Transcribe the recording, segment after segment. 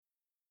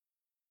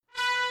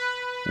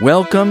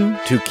Welcome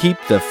to Keep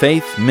the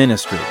Faith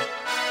Ministry.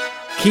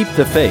 Keep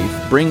the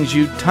Faith brings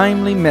you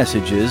timely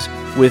messages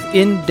with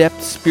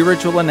in-depth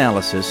spiritual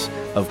analysis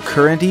of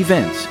current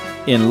events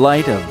in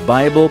light of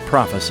Bible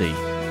prophecy,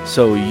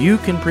 so you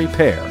can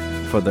prepare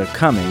for the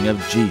coming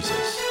of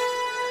Jesus.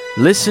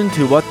 Listen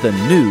to what the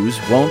news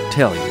won't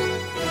tell you.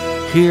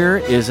 Here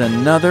is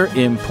another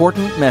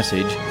important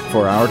message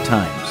for our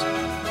times.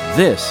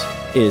 This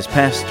is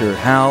Pastor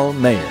Hal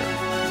Mayer.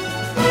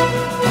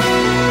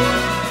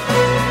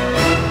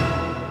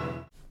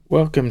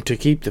 Welcome to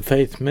Keep the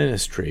Faith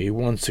Ministry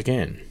once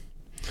again.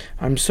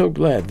 I'm so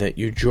glad that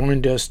you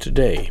joined us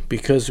today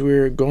because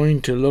we're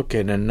going to look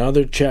at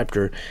another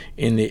chapter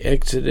in the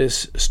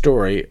Exodus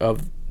story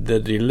of the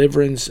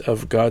deliverance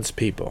of God's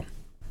people.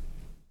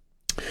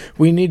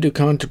 We need to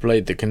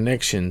contemplate the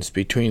connections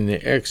between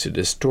the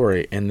Exodus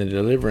story and the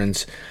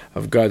deliverance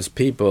of God's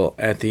people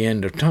at the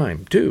end of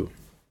time, too.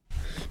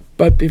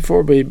 But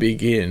before we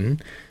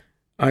begin,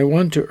 I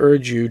want to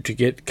urge you to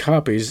get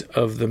copies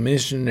of the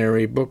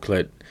missionary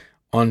booklet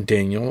on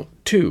Daniel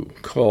 2,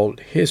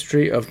 called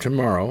History of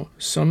Tomorrow,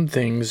 Some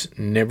Things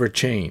Never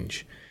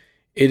Change.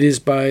 It is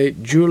by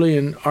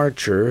Julian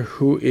Archer,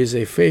 who is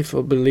a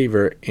faithful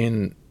believer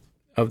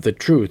of the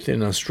truth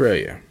in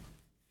Australia.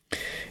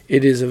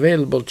 It is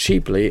available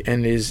cheaply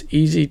and is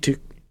easy to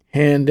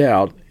hand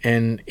out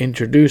and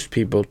introduce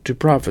people to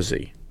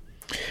prophecy.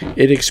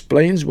 It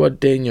explains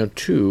what Daniel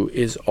 2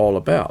 is all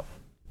about.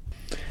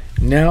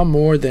 Now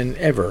more than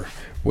ever,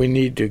 we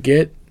need to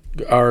get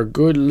our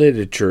good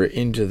literature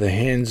into the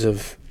hands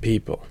of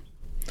people.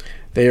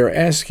 They are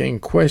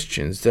asking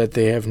questions that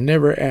they have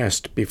never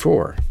asked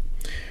before.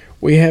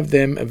 We have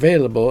them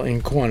available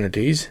in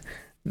quantities.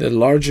 The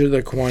larger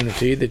the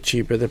quantity, the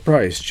cheaper the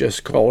price.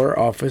 Just call our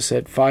office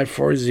at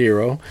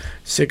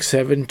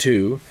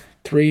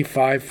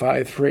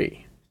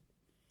 540-672-3553.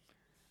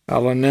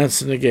 I'll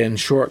announce it again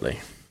shortly.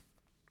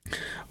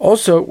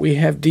 Also, we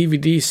have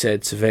DVD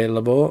sets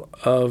available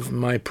of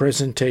my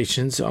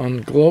presentations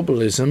on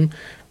globalism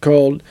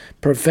called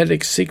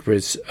Prophetic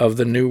Secrets of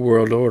the New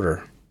World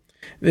Order.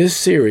 This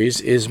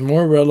series is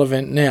more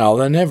relevant now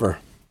than ever,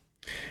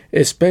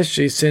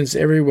 especially since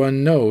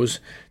everyone knows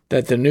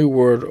that the New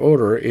World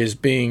Order is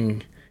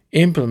being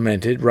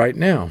implemented right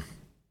now.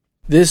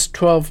 This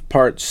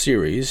 12-part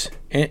series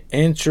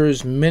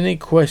answers many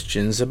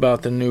questions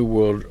about the New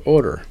World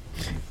Order,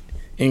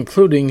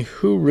 including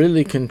who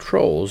really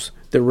controls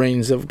the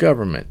reins of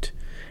government,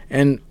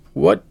 and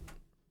what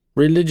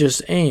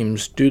religious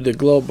aims do the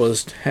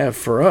globalists have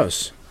for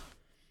us,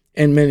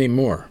 and many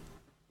more.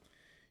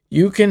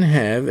 You can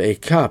have a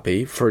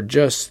copy for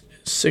just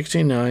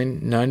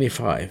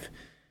 $69.95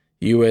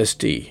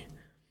 USD.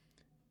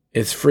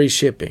 It's free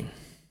shipping.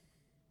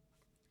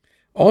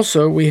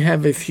 Also, we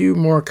have a few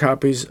more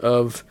copies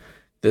of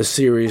the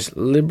series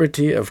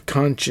Liberty of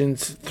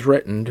Conscience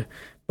Threatened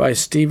by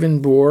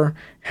Stephen Bohr,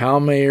 Hal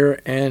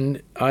Mayer,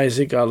 and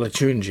Isaac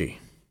Alachunji.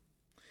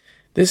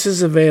 This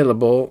is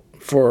available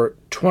for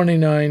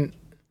 $29.99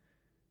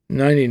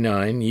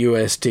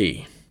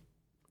 USD,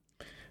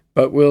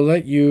 but we'll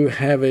let you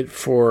have it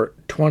for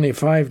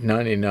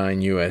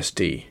 $25.99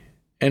 USD,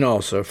 and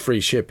also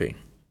free shipping.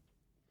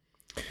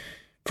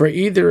 For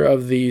either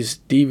of these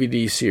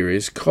DVD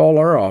series, call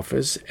our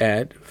office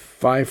at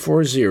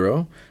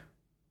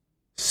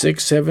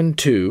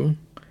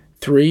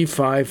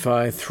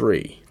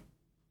 540-672-3553.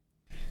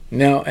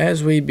 Now,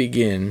 as we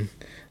begin,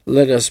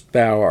 let us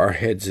bow our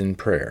heads in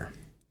prayer.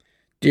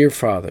 Dear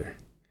Father,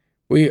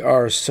 we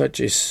are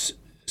such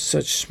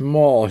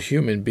small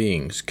human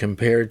beings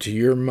compared to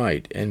your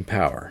might and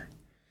power.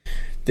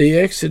 The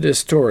Exodus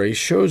story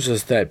shows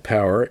us that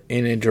power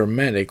in a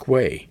dramatic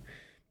way,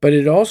 but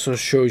it also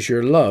shows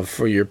your love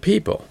for your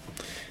people.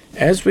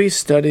 As we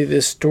study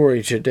this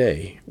story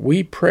today,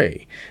 we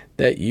pray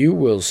that you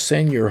will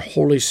send your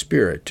Holy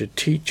Spirit to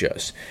teach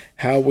us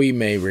how we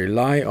may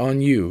rely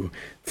on you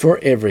for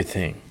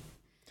everything.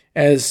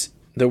 As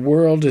the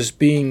world is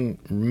being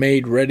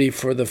made ready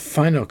for the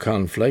final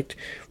conflict,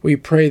 we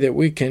pray that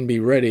we can be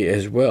ready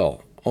as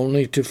well,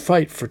 only to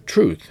fight for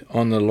truth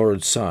on the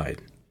Lord's side.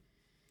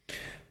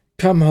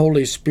 Come,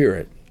 Holy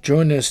Spirit,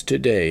 join us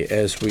today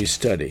as we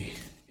study.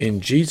 In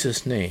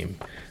Jesus' name,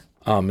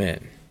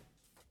 Amen.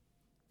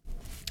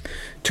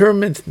 Turn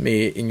with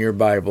me in your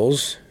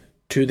Bibles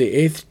to the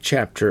 8th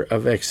chapter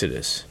of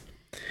Exodus.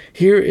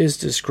 Here is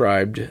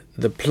described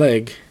the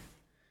plague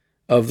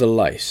of the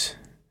lice.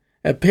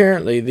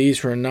 Apparently,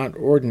 these were not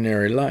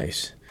ordinary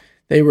lice.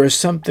 They were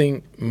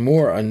something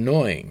more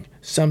annoying,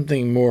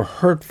 something more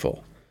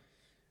hurtful.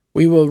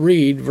 We will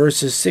read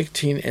verses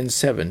 16 and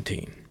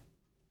 17.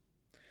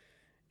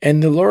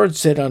 And the Lord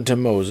said unto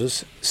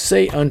Moses,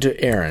 Say unto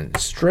Aaron,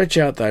 Stretch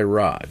out thy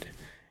rod,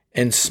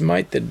 and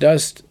smite the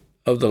dust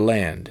of the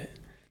land,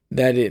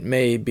 that it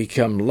may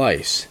become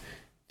lice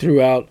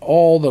throughout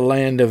all the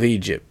land of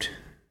Egypt.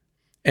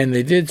 And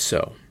they did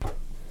so.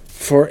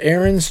 For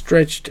Aaron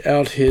stretched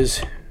out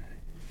his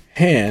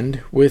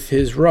hand with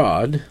his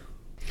rod,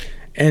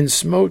 and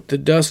smote the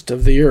dust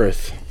of the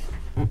earth.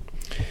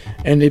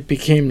 and it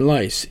became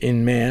lice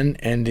in man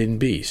and in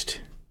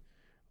beast.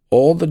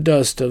 All the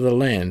dust of the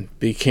land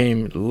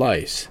became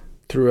lice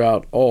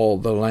throughout all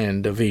the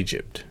land of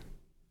Egypt.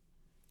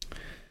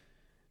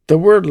 The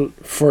word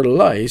for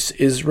lice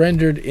is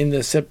rendered in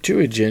the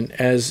Septuagint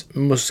as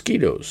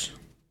mosquitoes.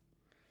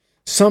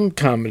 Some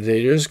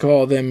commentators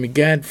call them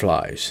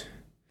gadflies,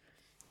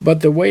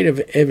 but the weight of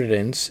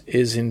evidence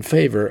is in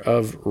favor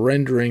of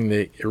rendering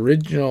the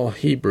original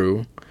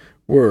Hebrew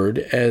word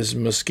as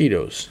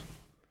mosquitoes.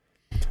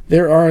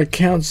 There are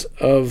accounts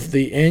of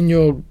the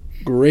annual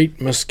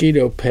great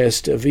mosquito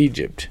pest of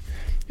Egypt,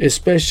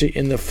 especially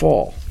in the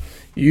fall,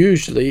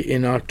 usually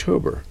in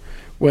October,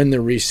 when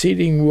the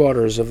receding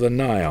waters of the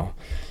Nile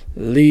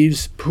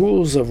leaves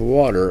pools of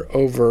water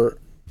over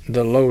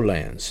the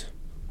lowlands.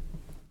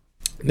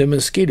 The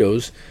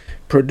mosquitoes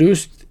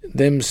produce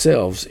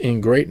themselves in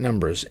great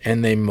numbers,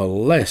 and they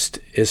molest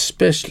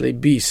especially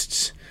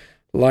beasts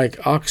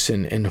like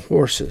oxen and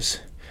horses,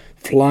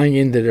 flying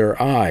into their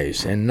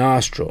eyes and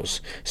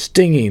nostrils,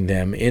 stinging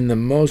them in the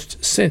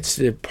most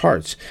sensitive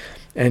parts,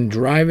 and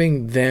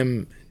driving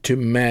them to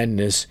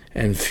madness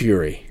and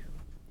fury,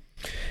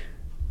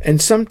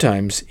 and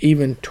sometimes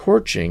even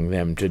torturing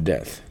them to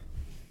death.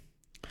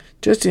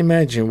 Just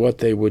imagine what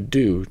they would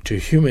do to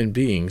human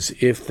beings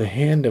if the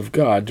hand of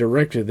God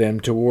directed them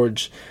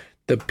towards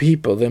the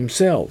people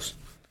themselves.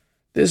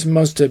 This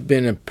must have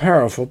been a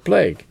powerful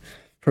plague,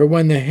 for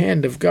when the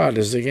hand of God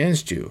is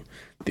against you,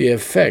 the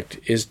effect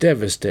is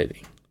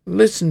devastating.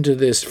 Listen to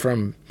this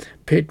from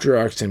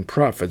Patriarchs and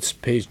Prophets,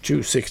 page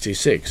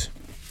 266.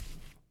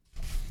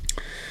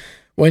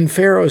 When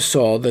Pharaoh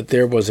saw that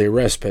there was a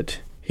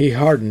respite, he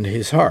hardened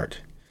his heart.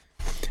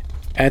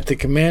 At the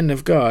command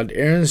of God,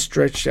 Aaron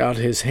stretched out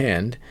his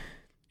hand,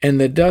 and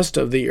the dust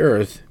of the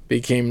earth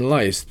became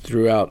lice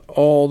throughout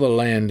all the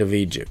land of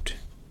Egypt.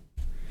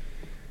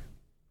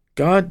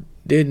 God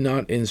did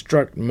not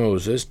instruct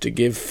Moses to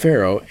give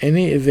Pharaoh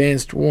any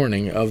advanced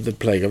warning of the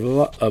plague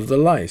of the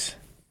lice.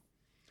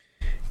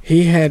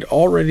 He had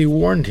already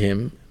warned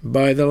him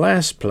by the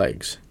last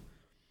plagues,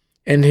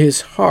 and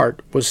his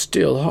heart was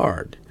still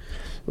hard.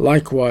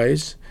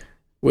 Likewise,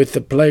 with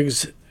the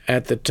plagues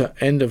at the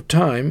end of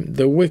time,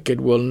 the wicked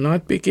will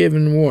not be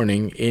given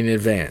warning in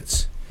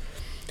advance.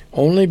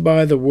 Only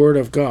by the word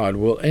of God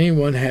will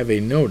anyone have a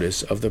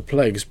notice of the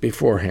plagues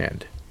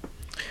beforehand.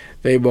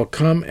 They will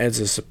come as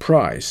a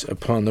surprise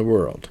upon the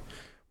world.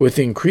 With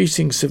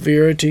increasing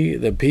severity,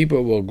 the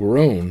people will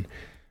groan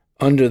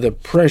under the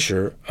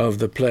pressure of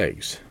the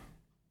plagues.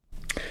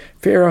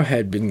 Pharaoh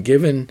had been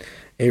given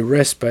a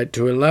respite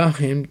to allow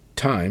him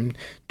time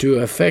to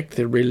effect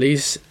the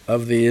release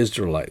of the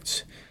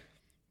Israelites.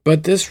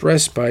 But this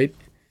respite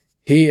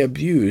he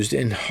abused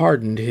and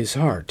hardened his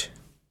heart.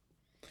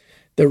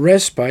 The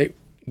respite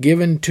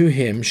given to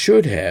him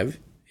should have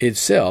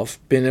itself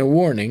been a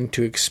warning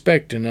to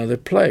expect another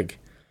plague.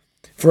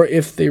 For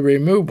if the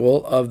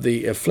removal of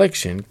the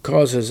affliction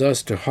causes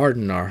us to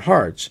harden our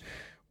hearts,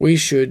 we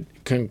should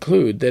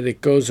conclude that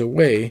it goes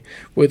away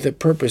with the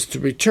purpose to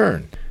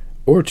return,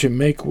 or to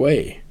make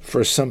way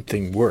for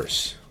something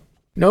worse.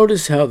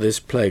 Notice how this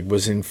plague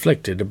was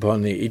inflicted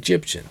upon the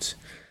Egyptians.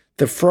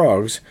 The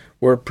frogs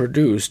were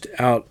produced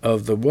out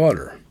of the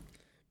water,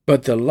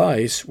 but the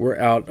lice were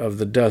out of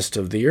the dust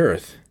of the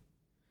earth.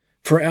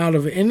 For out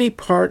of any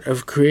part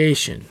of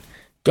creation,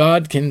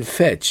 God can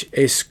fetch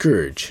a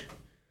scourge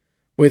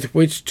with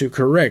which to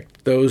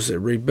correct those that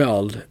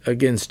rebelled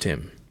against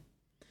him.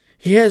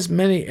 He has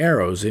many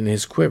arrows in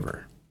his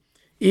quiver.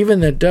 Even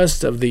the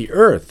dust of the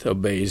earth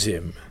obeys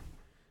him.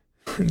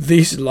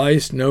 These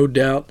lice, no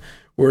doubt,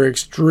 were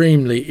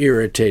extremely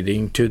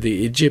irritating to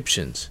the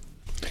Egyptians.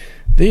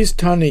 These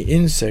tiny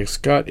insects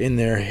got in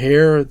their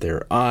hair,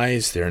 their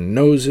eyes, their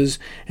noses,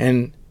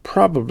 and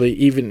probably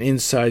even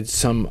inside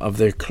some of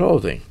their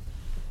clothing.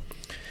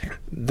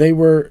 They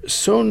were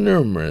so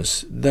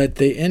numerous that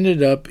they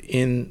ended up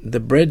in the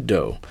bread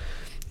dough,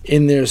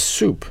 in their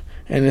soup,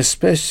 and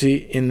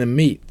especially in the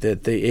meat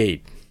that they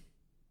ate.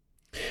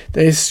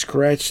 They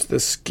scratched the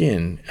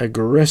skin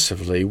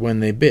aggressively when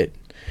they bit,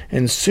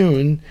 and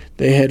soon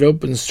they had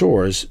open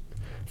sores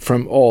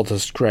from all the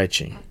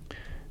scratching.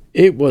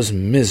 It was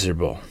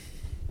miserable.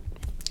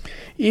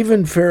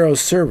 Even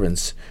Pharaoh's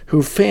servants,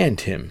 who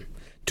fanned him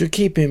to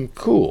keep him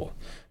cool,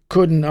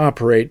 couldn't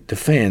operate the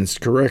fans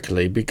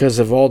correctly because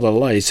of all the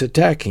lice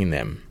attacking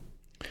them.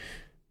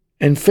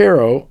 And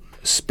Pharaoh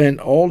spent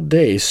all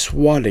day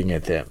swatting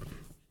at them.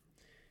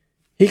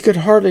 He could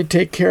hardly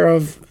take care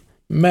of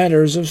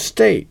matters of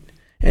state,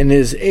 and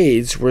his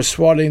aides were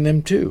swatting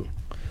them too.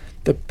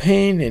 The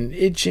pain and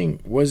itching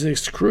was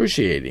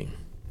excruciating.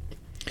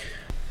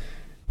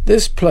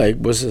 This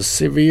plague was a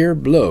severe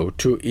blow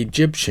to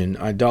Egyptian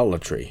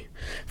idolatry,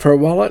 for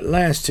while it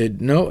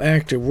lasted, no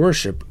act of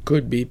worship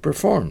could be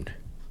performed.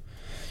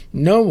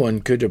 No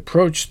one could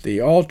approach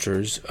the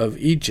altars of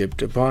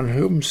Egypt upon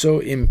whom so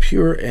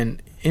impure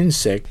an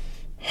insect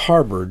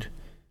harbored,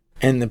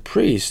 and the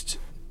priests,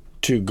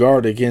 to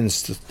guard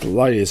against the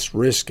slightest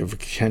risk of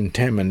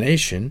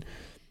contamination,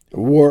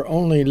 wore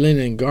only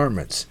linen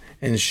garments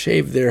and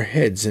shave their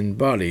heads and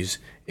bodies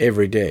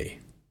every day.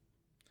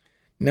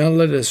 Now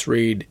let us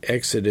read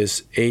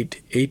Exodus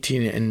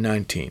 8:18 and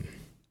 19.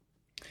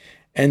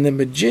 And the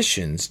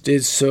magicians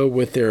did so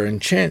with their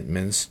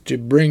enchantments to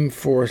bring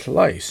forth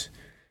lice,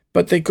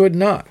 but they could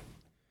not.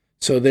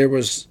 So there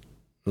was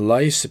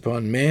lice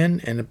upon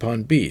man and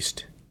upon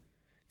beast.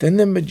 Then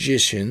the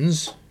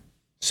magicians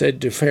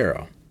said to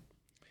Pharaoh,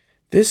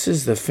 This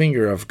is the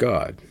finger of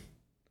God.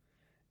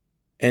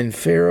 And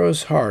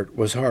Pharaoh's heart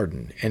was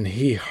hardened, and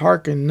he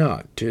hearkened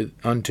not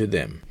unto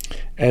them,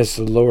 as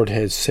the Lord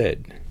had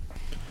said.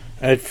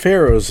 At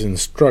Pharaoh's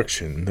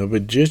instruction, the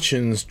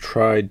magicians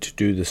tried to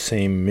do the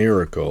same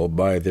miracle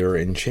by their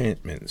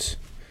enchantments.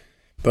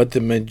 But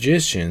the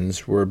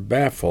magicians were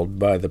baffled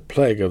by the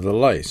plague of the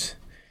lice.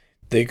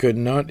 They could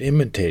not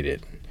imitate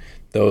it,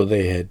 though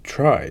they had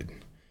tried.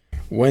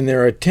 When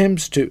their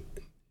attempts to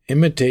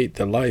imitate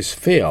the lice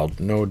failed,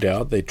 no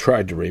doubt they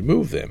tried to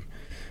remove them.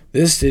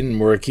 This didn't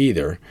work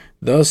either.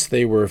 Thus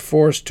they were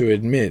forced to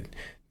admit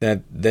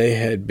that they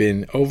had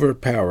been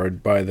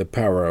overpowered by the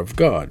power of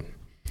God.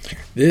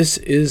 This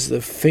is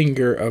the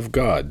finger of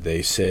God,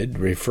 they said,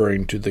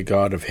 referring to the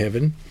God of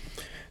heaven.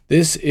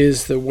 This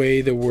is the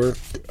way the work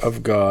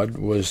of God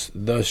was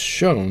thus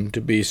shown to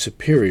be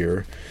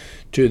superior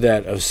to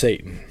that of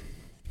Satan.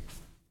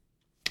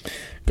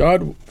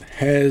 God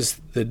has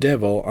the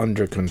devil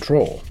under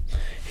control.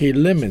 He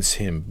limits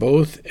him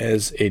both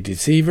as a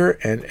deceiver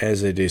and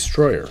as a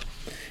destroyer.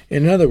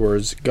 In other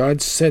words,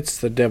 God sets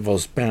the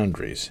devil's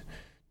boundaries.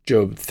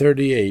 Job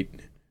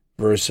 38,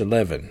 verse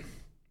 11.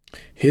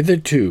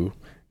 Hitherto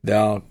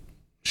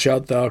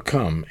shalt thou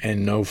come,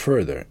 and no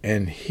further,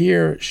 and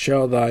here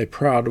shall thy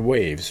proud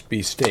waves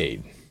be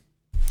stayed.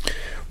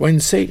 When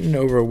Satan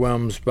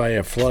overwhelms by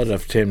a flood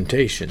of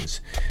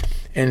temptations,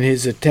 and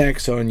his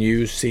attacks on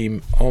you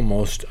seem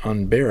almost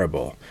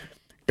unbearable,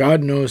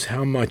 God knows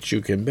how much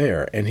you can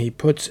bear, and he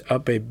puts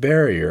up a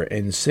barrier,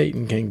 and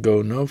Satan can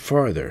go no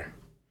farther.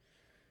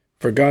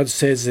 For God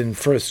says in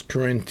 1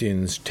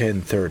 Corinthians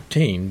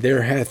 10:13,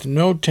 There hath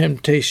no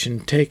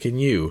temptation taken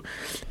you,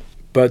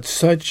 but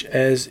such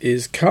as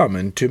is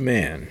common to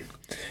man.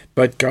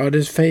 But God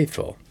is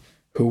faithful,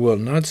 who will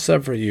not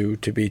suffer you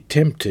to be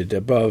tempted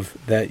above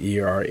that ye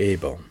are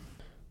able,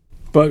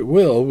 but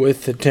will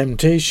with the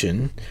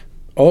temptation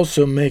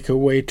also make a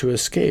way to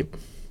escape,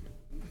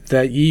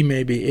 that ye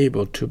may be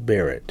able to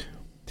bear it.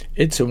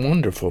 It's a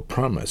wonderful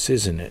promise,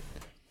 isn't it?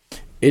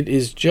 It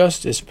is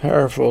just as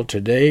powerful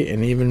today,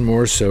 and even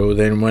more so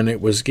than when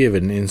it was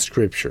given in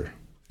Scripture.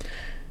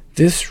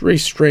 This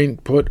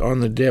restraint put on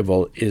the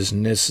devil is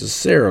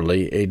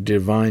necessarily a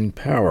divine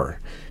power,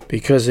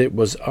 because it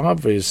was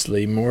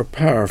obviously more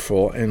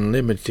powerful and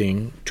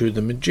limiting to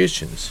the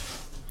magicians.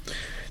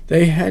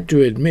 They had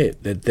to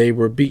admit that they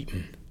were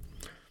beaten.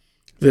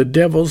 The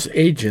devil's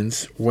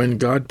agents, when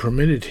God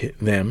permitted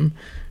them,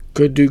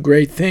 could do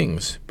great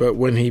things, but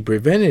when he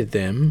prevented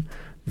them,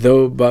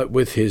 though but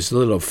with his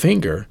little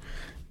finger,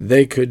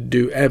 they could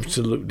do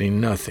absolutely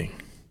nothing.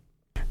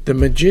 The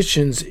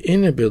magician's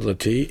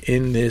inability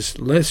in this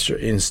lesser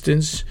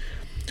instance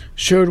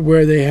showed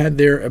where they had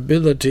their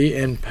ability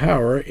and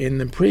power in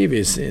the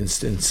previous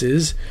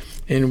instances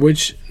in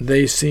which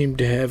they seemed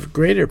to have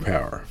greater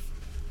power.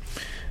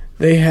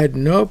 They had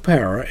no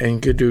power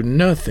and could do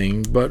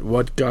nothing but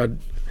what God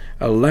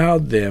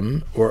allowed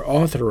them or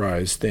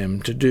authorized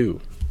them to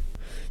do.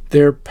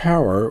 Their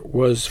power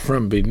was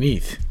from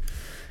beneath.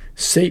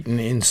 Satan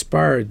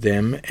inspired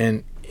them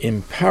and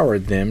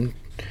empowered them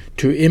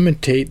to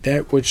imitate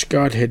that which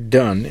God had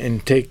done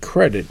and take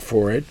credit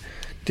for it,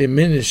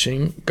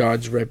 diminishing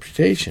God's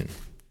reputation.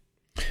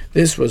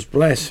 This was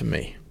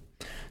blasphemy.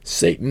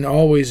 Satan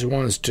always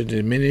wants to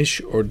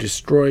diminish or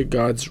destroy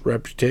God's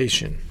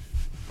reputation.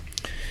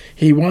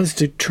 He wants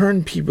to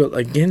turn people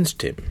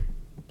against him.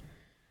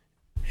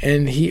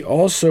 And he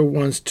also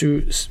wants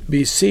to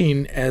be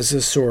seen as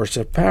a source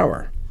of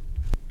power.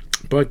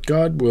 But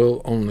God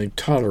will only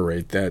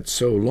tolerate that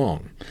so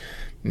long.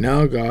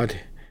 Now God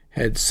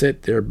had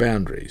set their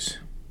boundaries.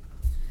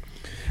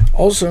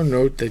 Also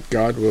note that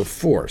God will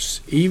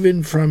force,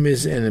 even from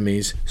his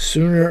enemies,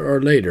 sooner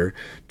or later,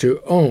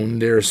 to own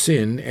their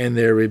sin and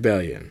their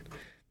rebellion.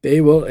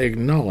 They will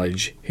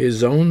acknowledge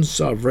his own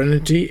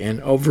sovereignty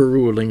and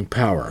overruling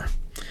power.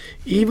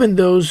 Even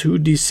those who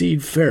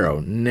deceived Pharaoh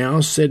now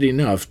said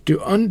enough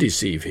to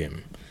undeceive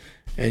him,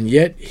 and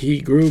yet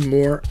he grew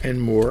more and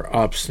more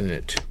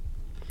obstinate.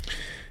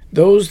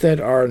 Those that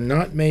are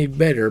not made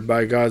better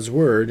by God's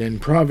word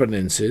and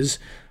providences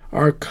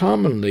are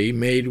commonly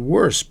made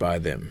worse by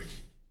them.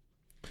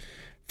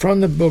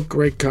 From the book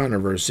Great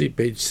Controversy,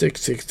 page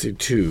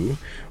 662,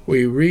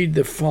 we read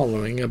the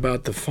following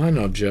about the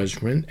final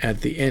judgment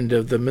at the end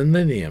of the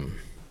millennium.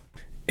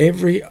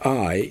 Every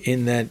eye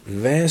in that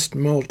vast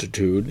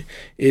multitude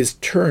is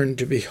turned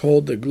to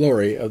behold the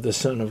glory of the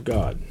Son of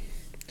God.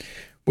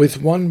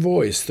 With one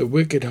voice the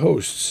wicked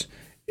hosts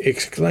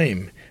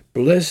exclaim,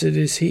 Blessed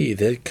is he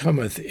that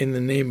cometh in the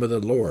name of the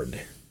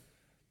Lord.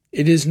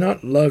 It is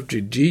not love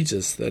to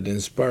Jesus that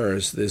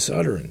inspires this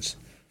utterance.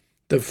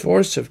 The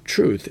force of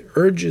truth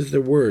urges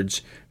the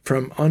words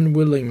from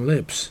unwilling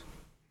lips.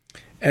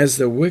 As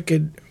the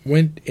wicked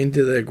went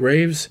into their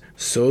graves,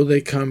 so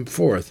they come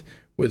forth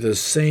with the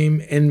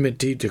same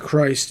enmity to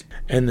Christ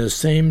and the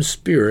same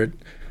spirit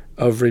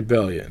of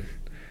rebellion.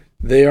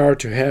 They are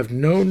to have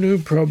no new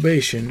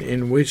probation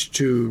in which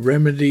to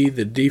remedy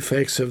the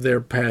defects of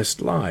their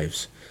past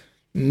lives.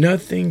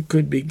 Nothing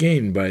could be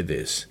gained by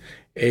this.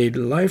 A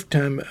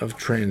lifetime of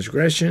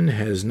transgression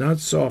has not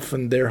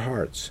softened their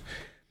hearts.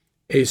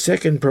 A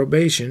second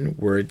probation,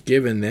 were it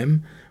given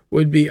them,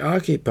 would be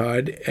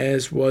occupied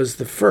as was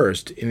the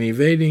first in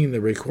evading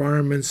the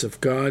requirements of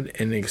God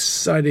and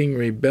exciting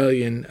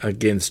rebellion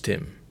against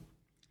him.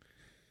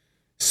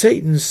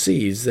 Satan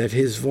sees that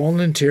his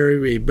voluntary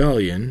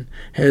rebellion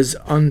has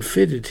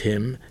unfitted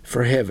him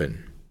for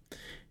heaven.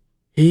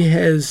 He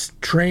has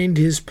trained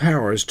his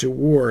powers to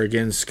war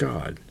against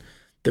God.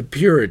 The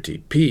purity,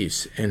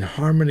 peace, and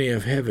harmony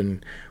of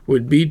heaven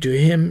would be to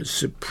him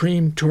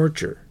supreme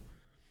torture.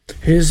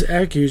 His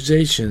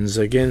accusations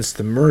against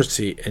the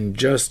mercy and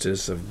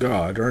justice of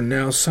God are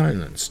now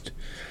silenced.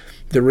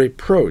 The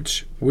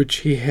reproach which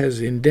he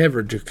has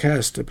endeavored to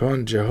cast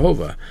upon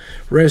Jehovah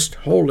rests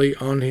wholly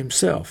on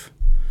himself.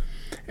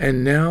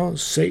 And now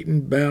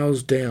Satan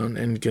bows down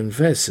and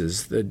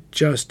confesses the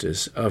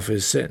justice of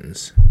his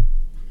sentence.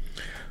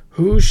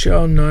 Who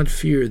shall not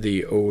fear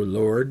thee, O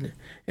Lord,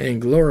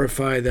 and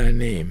glorify thy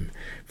name?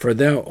 For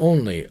thou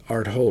only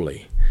art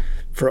holy.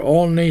 For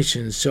all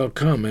nations shall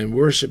come and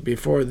worship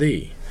before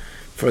thee,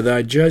 for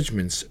thy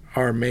judgments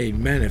are made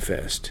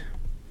manifest.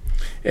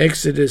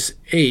 Exodus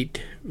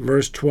 8,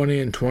 verse 20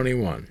 and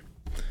 21.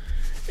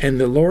 And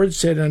the Lord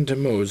said unto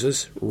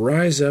Moses,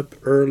 Rise up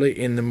early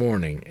in the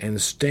morning, and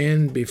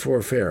stand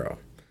before Pharaoh.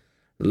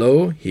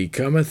 Lo, he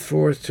cometh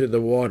forth to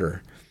the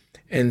water,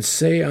 and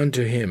say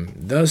unto him,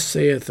 Thus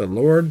saith the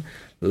Lord,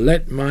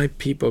 Let my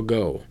people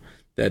go,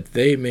 that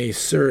they may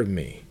serve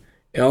me.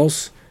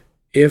 Else,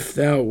 if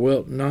thou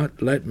wilt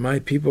not let my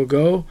people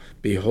go,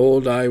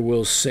 behold, I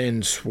will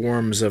send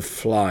swarms of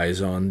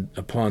flies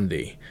upon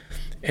thee,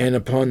 and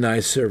upon thy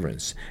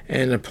servants,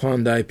 and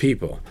upon thy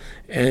people,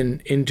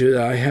 and into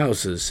thy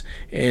houses,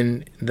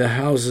 and the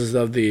houses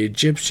of the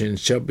Egyptians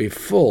shall be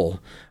full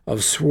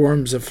of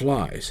swarms of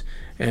flies,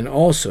 and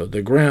also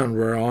the ground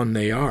whereon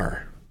they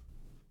are.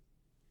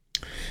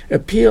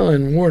 Appeal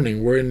and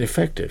warning were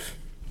ineffective.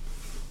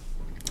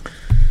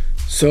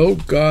 So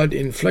God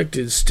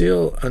inflicted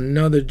still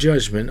another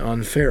judgment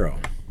on Pharaoh.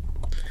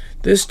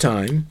 This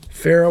time,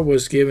 Pharaoh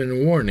was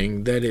given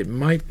warning that it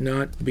might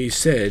not be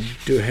said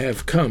to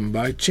have come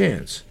by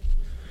chance.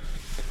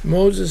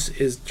 Moses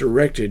is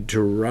directed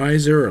to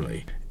rise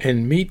early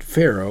and meet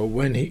Pharaoh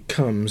when he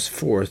comes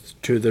forth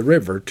to the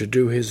river to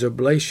do his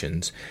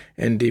oblations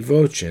and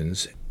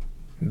devotions.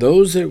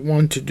 Those that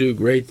want to do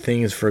great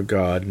things for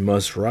God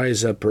must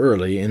rise up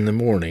early in the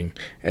morning,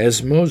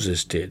 as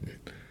Moses did.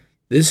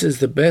 This is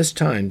the best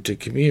time to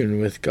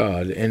commune with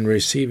God and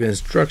receive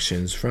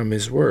instructions from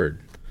His Word.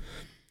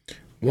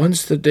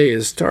 Once the day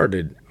is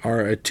started,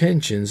 our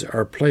attentions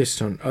are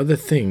placed on other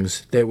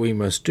things that we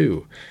must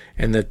do,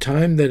 and the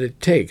time that it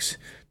takes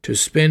to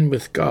spend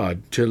with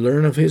God to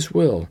learn of His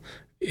will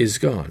is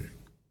gone.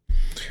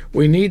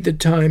 We need the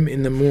time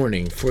in the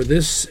morning, for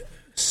this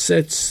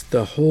sets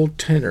the whole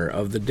tenor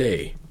of the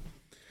day.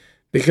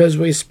 Because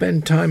we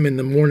spend time in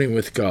the morning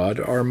with God,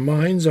 our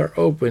minds are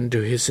open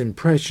to His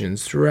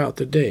impressions throughout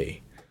the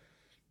day,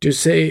 to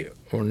say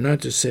or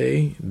not to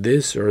say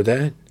this or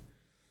that,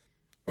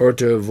 or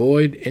to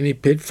avoid any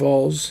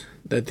pitfalls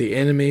that the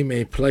enemy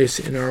may place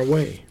in our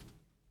way.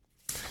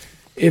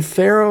 If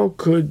Pharaoh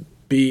could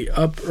be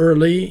up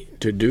early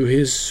to do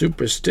his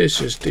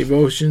superstitious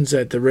devotions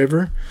at the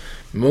river,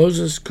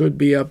 Moses could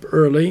be up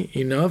early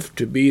enough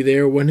to be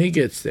there when he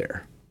gets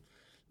there.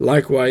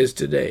 Likewise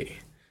today,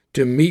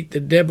 to meet the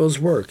devil's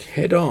work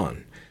head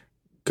on,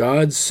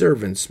 God's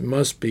servants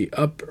must be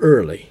up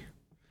early.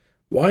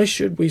 Why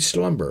should we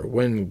slumber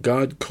when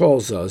God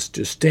calls us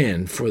to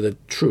stand for the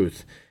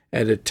truth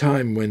at a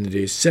time when the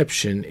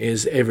deception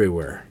is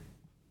everywhere?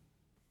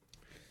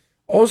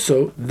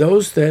 Also,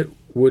 those that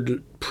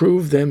would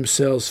prove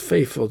themselves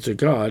faithful to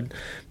God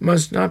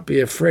must not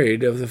be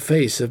afraid of the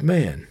face of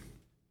man.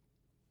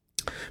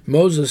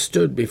 Moses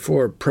stood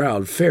before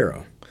proud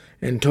Pharaoh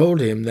and told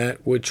him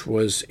that which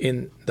was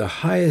in the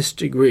highest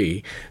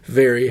degree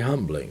very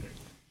humbling.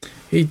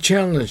 He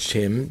challenged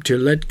him to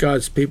let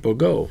God's people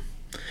go,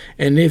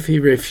 and if he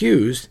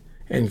refused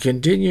and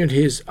continued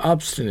his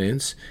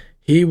obstinance,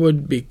 he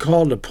would be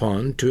called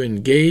upon to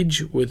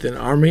engage with an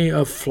army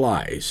of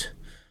flies,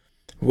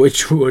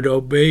 which would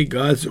obey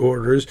God's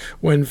orders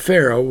when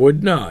Pharaoh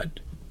would not.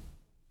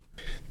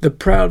 The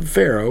proud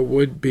Pharaoh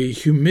would be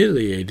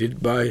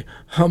humiliated by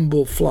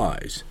humble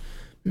flies,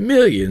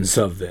 millions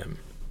of them.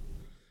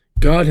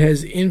 God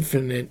has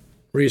infinite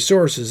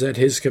resources at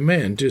His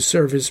command to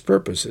serve His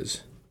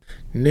purposes.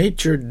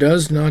 Nature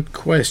does not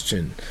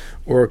question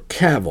or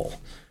cavil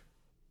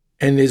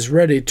and is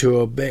ready to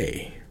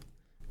obey.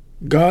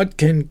 God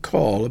can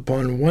call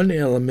upon one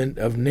element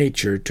of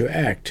nature to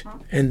act,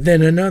 and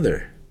then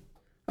another.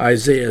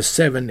 Isaiah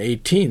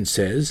 7:18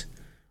 says,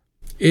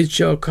 "It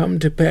shall come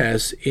to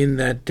pass in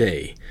that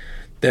day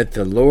that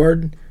the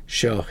Lord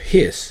shall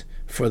hiss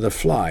for the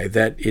fly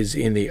that is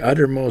in the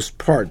uttermost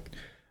part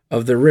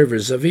of the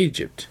rivers of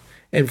Egypt,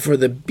 and for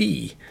the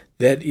bee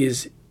that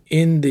is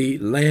in the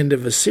land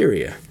of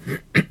Assyria."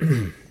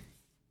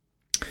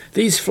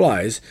 These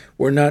flies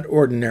were not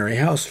ordinary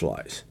house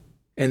flies,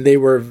 and they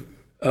were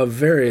of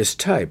various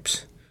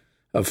types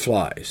of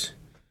flies.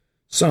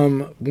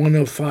 Psalm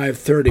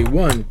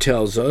 105:31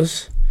 tells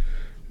us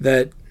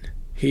that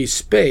he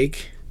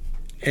spake,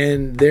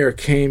 and there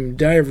came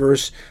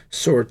divers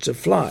sorts of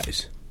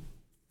flies.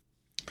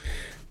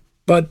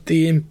 But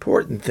the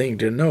important thing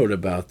to note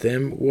about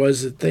them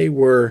was that they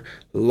were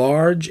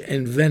large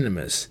and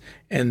venomous,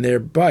 and their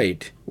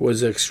bite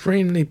was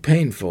extremely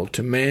painful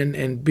to man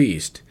and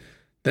beast.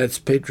 That's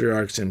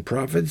Patriarchs and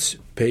Prophets,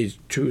 page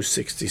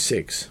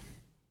 266.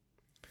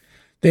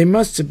 They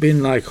must have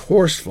been like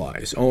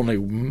horseflies, only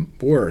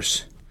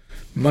worse,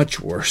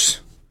 much worse.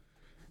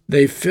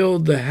 They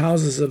filled the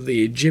houses of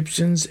the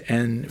Egyptians,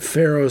 and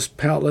Pharaoh's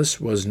palace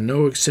was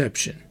no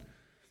exception.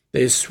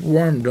 They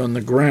swarmed on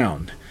the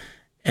ground,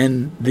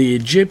 and the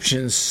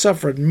Egyptians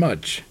suffered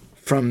much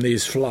from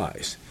these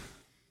flies.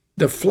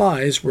 The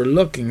flies were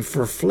looking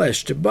for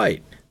flesh to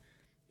bite.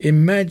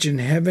 Imagine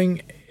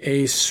having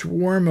a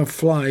swarm of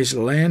flies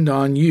land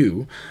on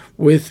you,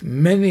 with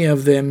many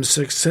of them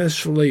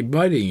successfully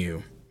biting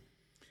you.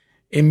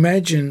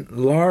 Imagine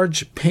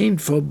large,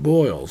 painful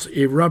boils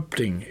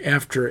erupting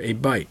after a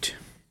bite.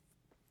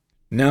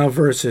 Now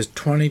verses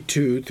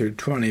 22 through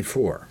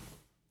 24.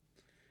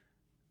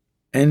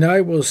 "And I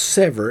will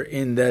sever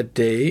in that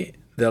day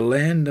the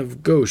land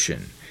of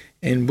Goshen,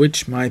 in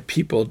which my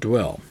people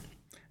dwell,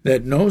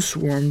 that no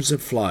swarms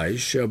of flies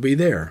shall be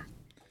there,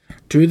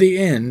 to the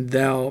end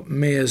thou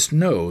mayest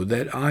know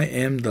that I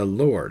am the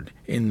Lord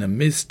in the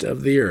midst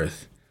of the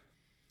earth.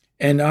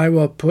 And I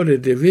will put a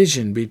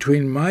division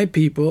between my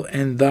people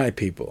and thy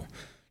people.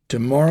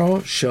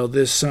 Tomorrow shall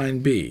this sign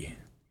be.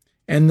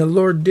 And the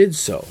Lord did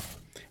so.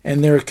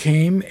 And there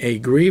came a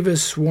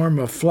grievous swarm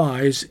of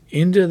flies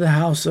into the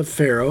house of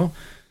Pharaoh,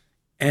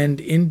 and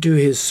into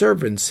his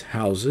servants'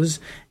 houses,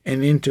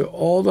 and into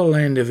all the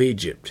land of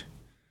Egypt.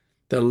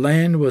 The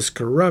land was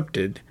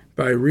corrupted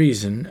by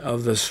reason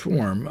of the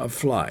swarm of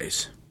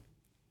flies."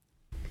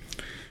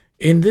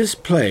 In this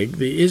plague,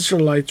 the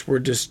Israelites were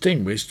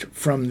distinguished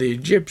from the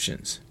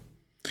Egyptians.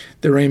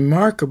 The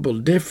remarkable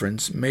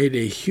difference made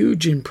a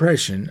huge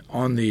impression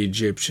on the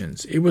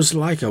Egyptians. It was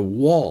like a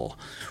wall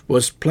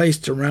was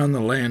placed around the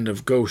land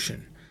of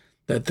Goshen,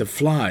 that the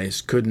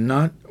flies could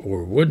not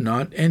or would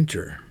not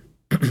enter.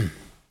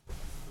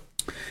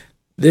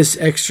 This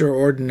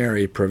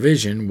extraordinary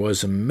provision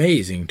was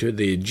amazing to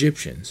the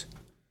Egyptians.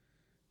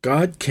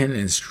 God can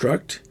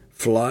instruct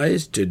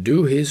flies to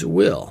do his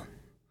will,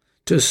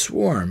 to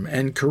swarm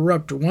and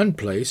corrupt one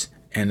place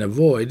and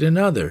avoid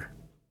another.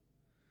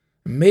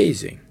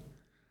 Amazing.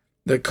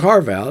 The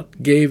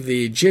carve-out gave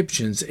the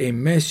Egyptians a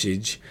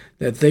message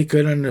that they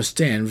could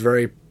understand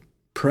very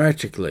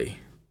practically.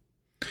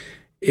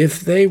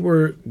 If they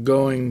were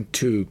going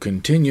to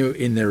continue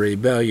in their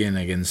rebellion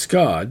against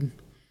God,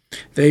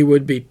 they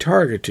would be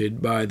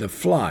targeted by the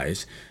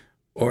flies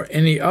or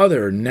any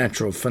other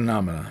natural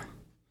phenomena.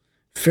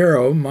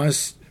 Pharaoh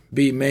must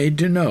be made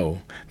to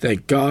know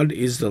that God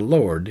is the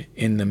Lord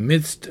in the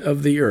midst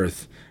of the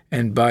earth,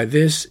 and by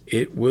this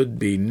it would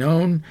be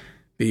known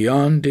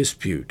beyond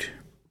dispute.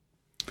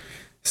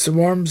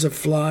 Swarms of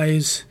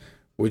flies,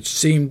 which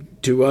seemed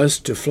to us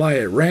to fly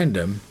at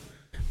random,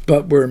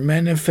 but were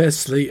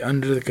manifestly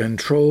under the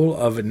control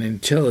of an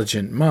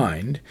intelligent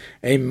mind,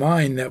 a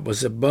mind that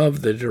was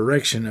above the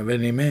direction of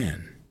any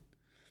man.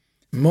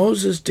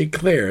 Moses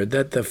declared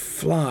that the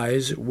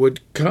flies would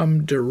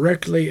come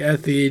directly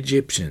at the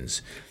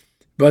Egyptians,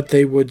 but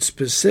they would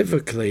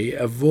specifically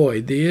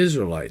avoid the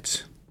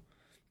Israelites.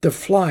 The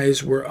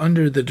flies were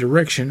under the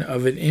direction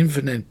of an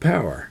infinite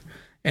power,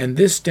 and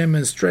this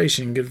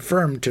demonstration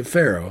confirmed to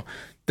Pharaoh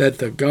that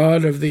the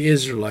God of the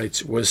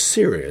Israelites was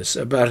serious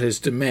about his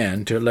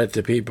demand to let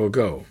the people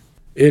go.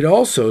 It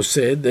also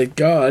said that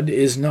God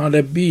is not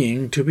a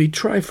being to be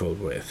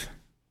trifled with.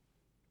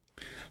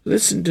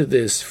 Listen to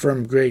this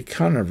from Great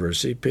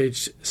Controversy,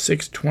 page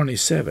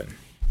 627.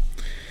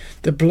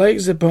 The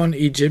plagues upon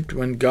Egypt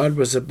when God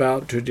was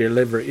about to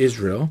deliver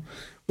Israel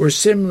were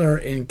similar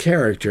in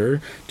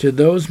character to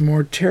those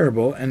more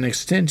terrible and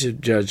extensive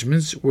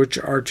judgments which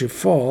are to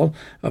fall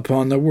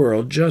upon the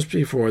world just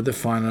before the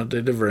final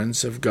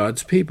deliverance of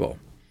God's people.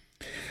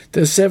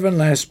 The 7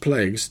 last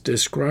plagues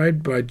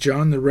described by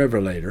John the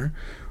Revelator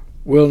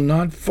will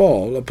not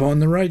fall upon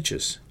the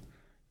righteous.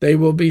 They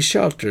will be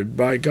sheltered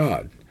by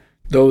God.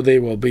 Though they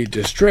will be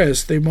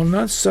distressed, they will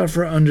not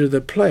suffer under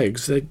the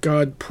plagues that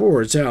God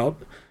pours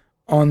out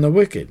on the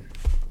wicked.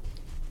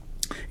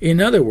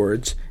 In other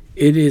words,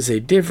 it is a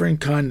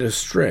different kind of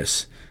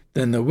stress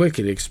than the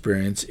wicked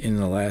experience in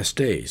the last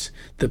days.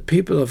 The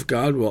people of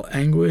God will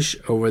anguish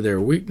over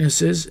their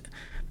weaknesses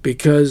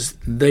because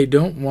they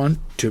don't want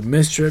to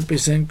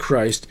misrepresent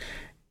Christ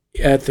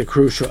at the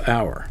crucial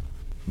hour.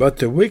 but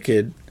the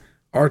wicked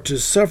are to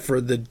suffer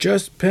the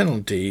just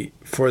penalty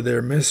for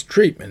their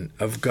mistreatment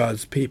of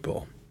God's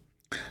people.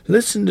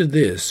 Listen to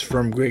this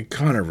from Great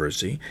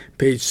Controversy,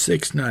 page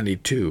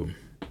 692.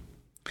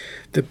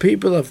 The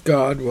people of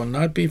God will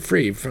not be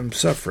free from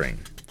suffering,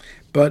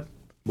 but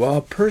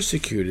while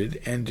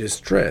persecuted and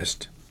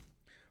distressed,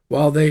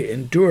 while they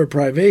endure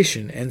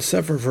privation and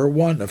suffer for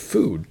want of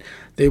food,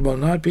 they will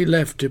not be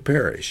left to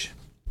perish.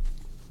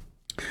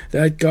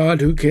 That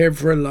God who cared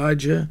for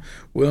Elijah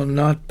will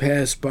not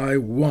pass by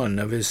one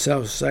of his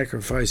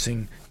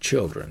self-sacrificing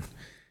children.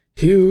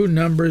 He who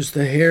numbers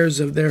the hairs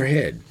of their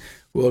head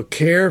will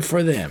care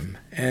for them,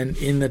 and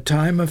in the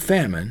time of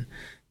famine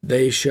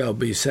they shall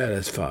be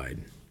satisfied.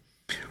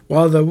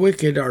 While the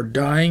wicked are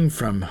dying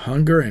from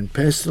hunger and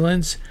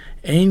pestilence,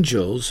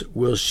 angels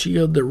will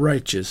shield the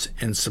righteous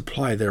and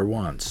supply their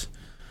wants.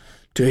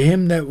 To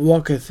him that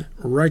walketh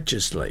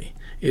righteously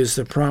is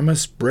the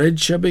promise, bread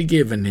shall be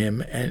given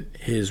him, and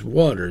his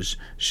waters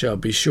shall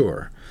be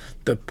sure.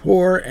 The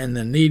poor and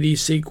the needy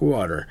seek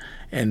water,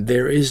 and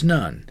there is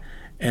none,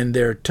 and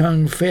their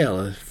tongue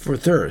faileth for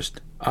thirst.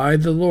 I,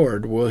 the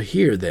Lord, will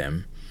hear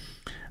them.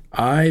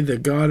 I, the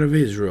God of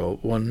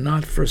Israel, will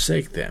not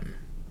forsake them.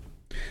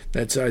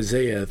 That's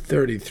Isaiah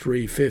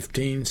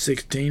 33:15,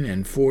 16,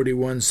 and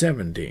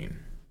 41:17.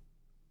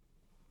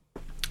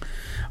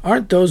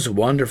 Aren't those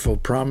wonderful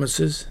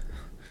promises?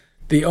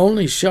 The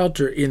only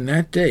shelter in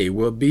that day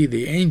will be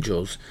the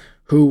angels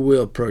who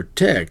will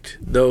protect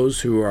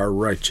those who are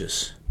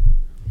righteous.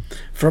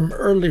 From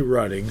Early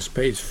Writings,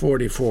 page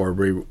 44,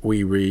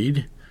 we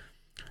read,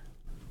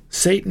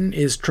 Satan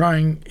is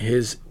trying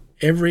his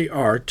every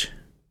art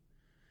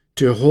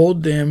to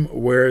hold them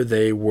where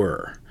they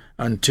were,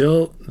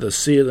 until the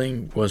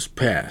ceiling was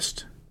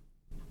passed,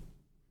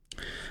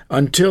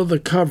 until the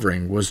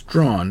covering was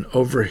drawn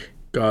over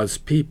God's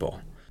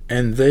people,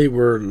 and they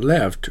were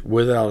left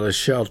without a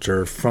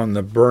shelter from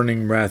the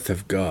burning wrath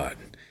of God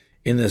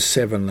in the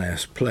 7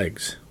 last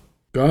plagues.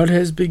 God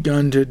has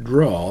begun to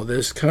draw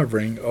this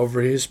covering over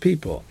his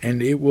people,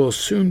 and it will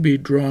soon be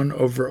drawn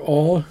over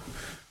all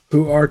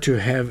who are to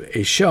have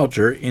a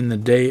shelter in the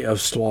day of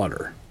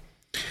slaughter.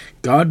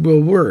 God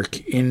will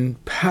work in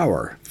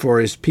power for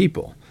his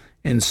people,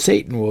 and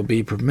Satan will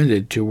be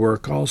permitted to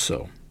work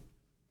also.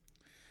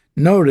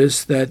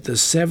 Notice that the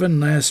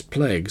 7 last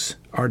plagues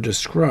are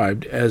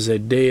described as a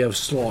day of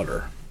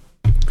slaughter.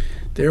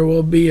 There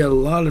will be a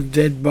lot of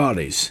dead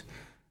bodies.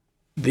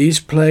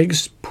 These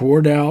plagues,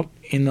 poured out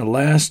in the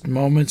last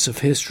moments of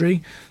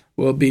history,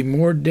 will be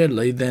more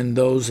deadly than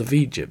those of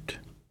Egypt.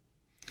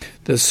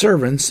 The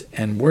servants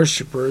and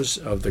worshippers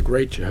of the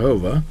great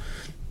Jehovah,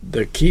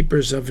 the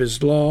keepers of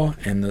his law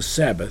and the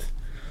Sabbath,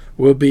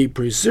 will be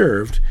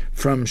preserved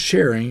from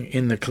sharing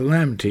in the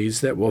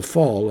calamities that will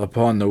fall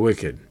upon the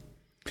wicked.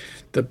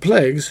 The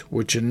plagues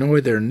which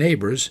annoy their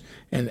neighbors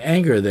and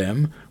anger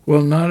them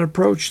will not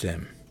approach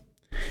them,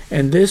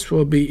 and this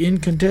will be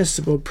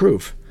incontestable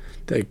proof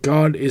that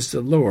God is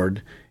the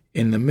Lord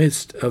in the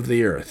midst of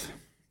the earth.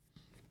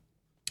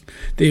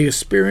 The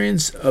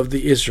experience of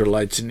the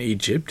Israelites in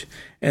Egypt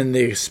and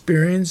the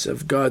experience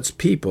of God's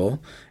people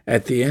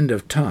at the end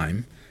of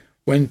time,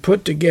 when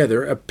put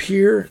together,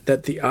 appear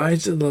that the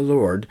eyes of the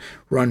Lord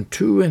run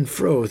to and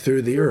fro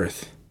through the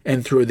earth,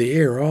 and through the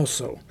air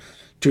also,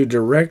 to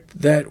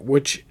direct that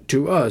which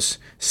to us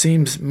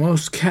seems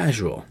most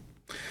casual,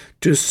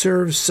 to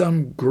serve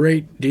some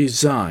great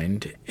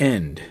designed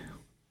end,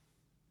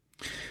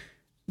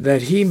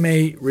 that he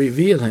may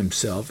reveal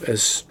himself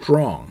as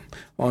strong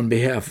on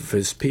behalf of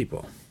his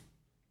people.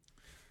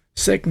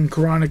 2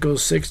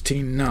 Chronicles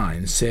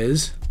 16:9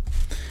 says,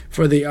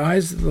 For the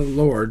eyes of the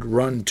Lord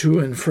run to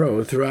and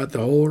fro throughout the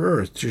whole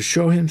earth, to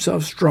show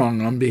himself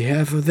strong on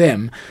behalf of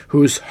them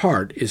whose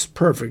heart is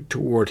perfect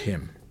toward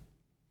him.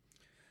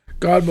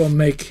 God will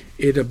make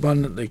it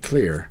abundantly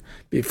clear,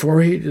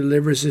 before he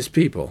delivers his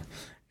people,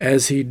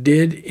 as he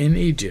did in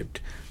Egypt,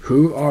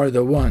 who are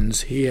the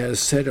ones he has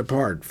set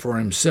apart for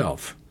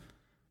himself.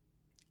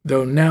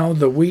 Though now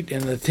the wheat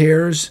and the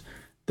tares,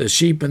 the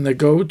sheep and the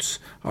goats,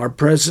 are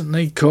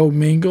presently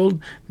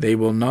commingled, they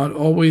will not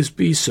always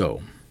be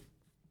so.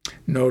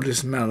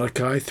 Notice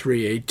Malachi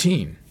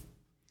 3:18.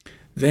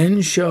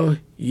 Then shall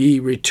ye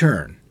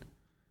return,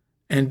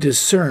 and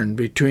discern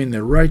between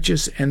the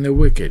righteous and the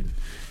wicked,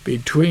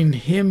 between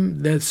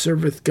him that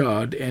serveth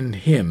God and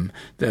him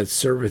that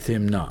serveth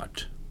him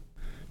not.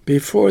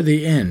 Before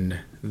the end,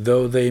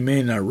 though they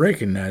may not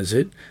recognize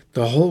it,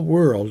 the whole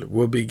world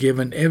will be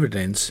given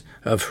evidence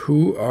of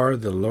who are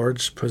the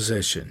Lord's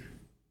possession.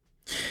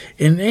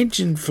 In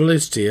ancient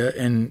Philistia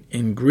and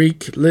in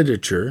Greek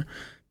literature,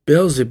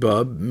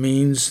 Beelzebub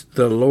means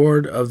the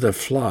Lord of the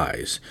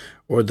Flies,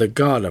 or the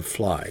God of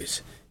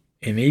Flies.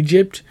 In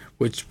Egypt,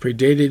 which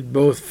predated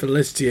both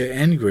Philistia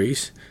and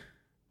Greece,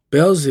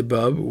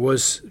 Beelzebub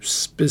was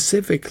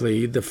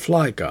specifically the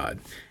fly god,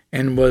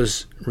 and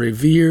was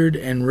revered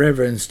and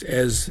reverenced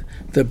as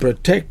the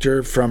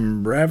protector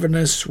from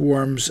ravenous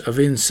swarms of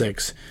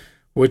insects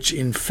which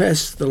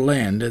infest the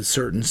land at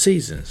certain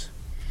seasons.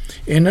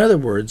 In other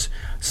words,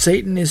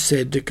 Satan is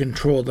said to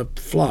control the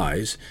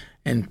flies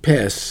and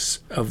pests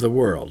of the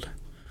world.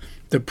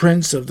 The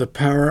prince of the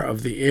power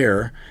of the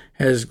air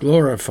has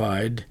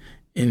glorified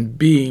in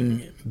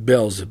being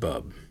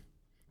Beelzebub,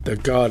 the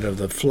god of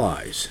the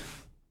flies.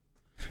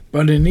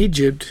 But in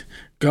Egypt,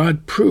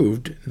 God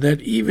proved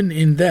that even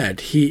in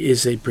that he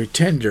is a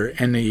pretender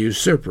and a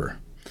usurper.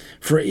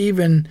 For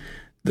even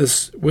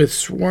with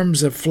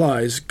swarms of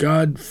flies,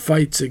 God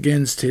fights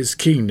against his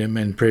kingdom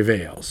and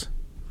prevails.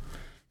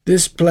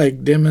 This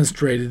plague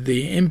demonstrated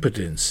the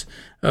impotence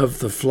of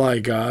the fly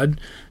god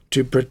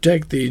to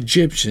protect the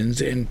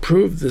Egyptians and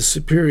proved the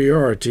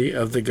superiority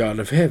of the God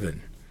of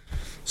heaven.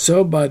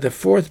 So by the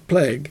fourth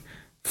plague,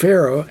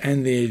 Pharaoh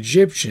and the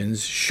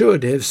Egyptians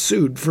should have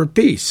sued for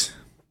peace.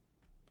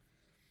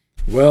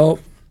 Well,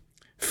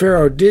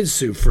 Pharaoh did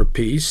sue for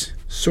peace,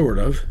 sort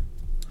of,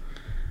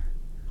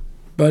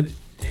 but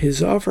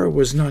his offer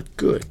was not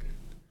good.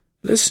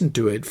 Listen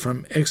to it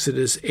from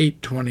Exodus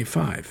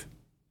 8:25.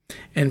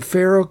 And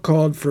Pharaoh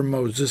called for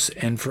Moses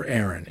and for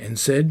Aaron, and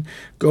said,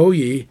 Go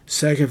ye,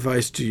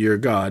 sacrifice to your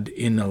God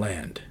in the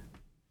land.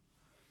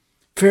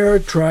 Pharaoh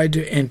tried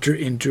to enter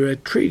into a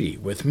treaty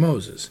with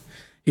Moses.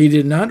 He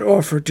did not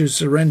offer to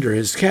surrender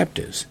his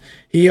captives.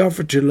 He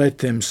offered to let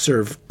them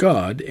serve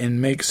God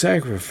and make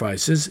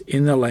sacrifices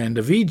in the land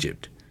of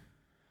Egypt.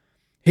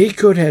 He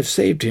could have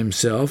saved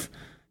himself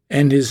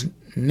and his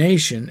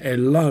nation a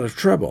lot of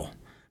trouble,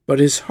 but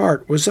his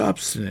heart was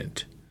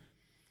obstinate.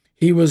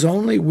 He was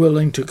only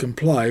willing to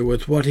comply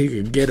with what he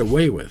could get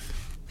away with.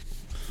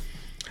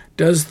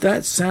 Does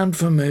that sound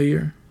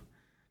familiar?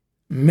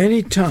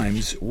 Many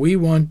times we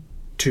want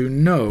to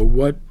know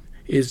what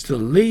is the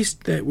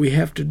least that we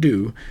have to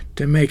do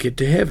to make it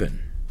to heaven.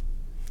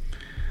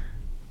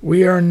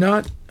 We are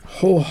not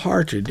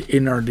wholehearted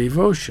in our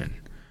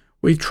devotion.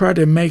 We try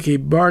to make a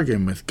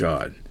bargain with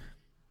God.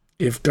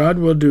 If God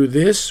will do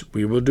this,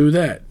 we will do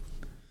that.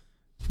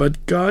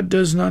 But God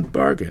does not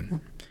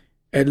bargain,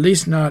 at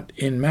least not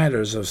in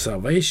matters of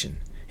salvation.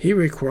 He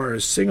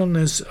requires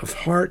singleness of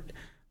heart,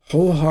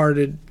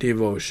 wholehearted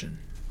devotion.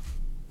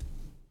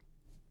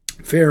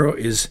 Pharaoh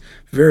is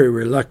very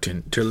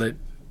reluctant to let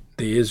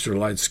the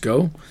Israelites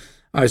go.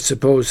 I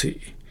suppose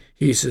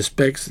he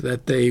suspects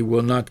that they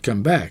will not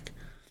come back.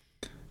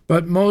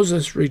 But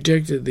Moses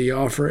rejected the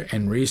offer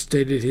and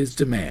restated his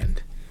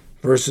demand.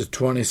 Verses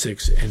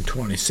 26 and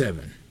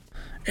 27.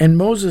 And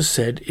Moses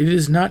said, It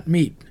is not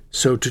meet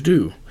so to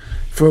do,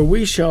 for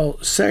we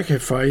shall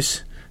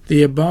sacrifice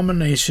the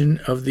abomination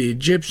of the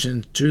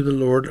Egyptians to the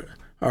Lord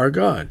our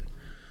God.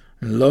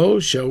 And lo,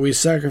 shall we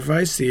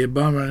sacrifice the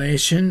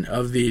abomination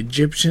of the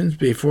Egyptians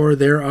before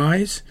their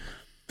eyes?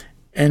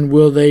 And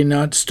will they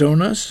not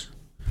stone us?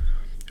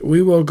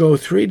 We will go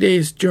 3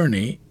 days'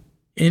 journey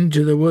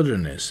into the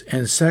wilderness,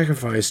 and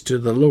sacrifice to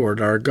the Lord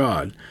our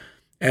God,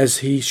 as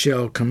he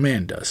shall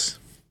command us.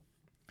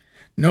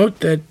 Note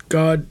that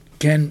God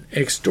can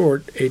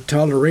extort a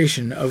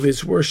toleration of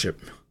his worship,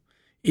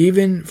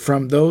 even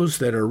from those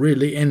that are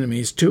really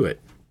enemies to it.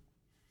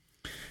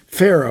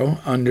 Pharaoh,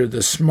 under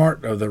the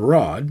smart of the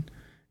rod,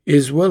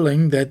 is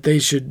willing that they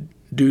should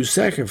do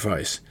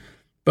sacrifice,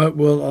 but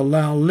will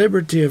allow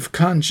liberty of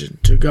conscience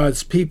to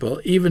God's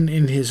people even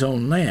in his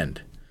own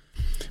land.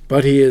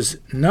 But he is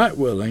not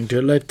willing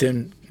to let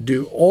them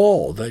do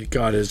all that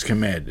God has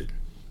commanded.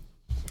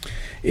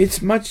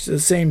 It's much the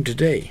same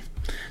today.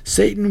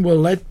 Satan will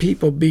let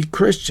people be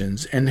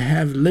Christians and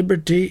have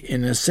liberty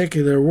in a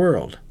secular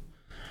world,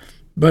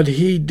 but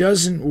he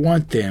doesn't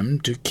want them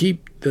to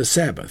keep the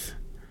Sabbath.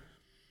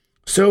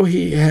 So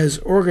he has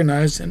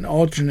organized an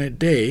alternate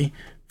day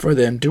for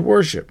them to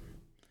worship.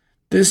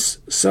 This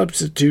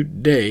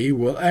substitute day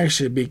will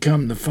actually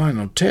become the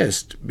final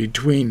test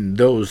between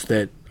those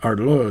that are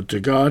loyal to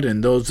God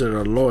and those that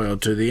are loyal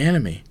to the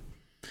enemy.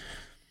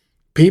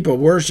 People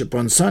worship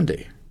on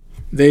Sunday.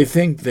 They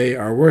think they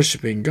are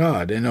worshiping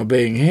God and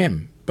obeying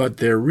him, but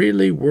they're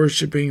really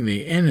worshiping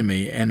the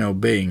enemy and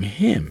obeying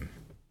him.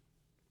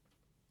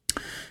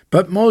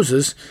 But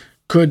Moses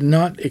could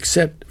not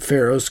accept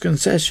Pharaoh's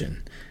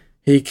concession.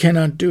 He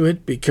cannot do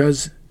it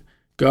because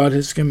God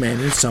has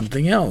commanded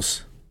something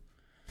else.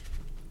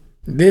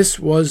 This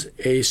was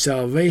a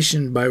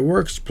salvation by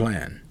works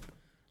plan.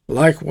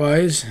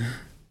 Likewise,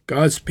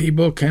 God's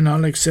people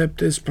cannot accept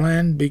this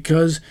plan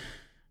because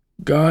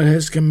God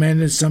has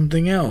commanded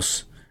something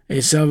else,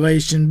 a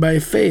salvation by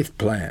faith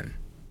plan.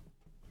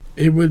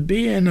 It would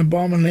be an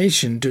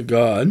abomination to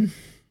God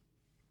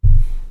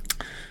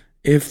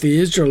if the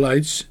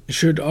Israelites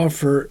should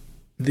offer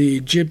the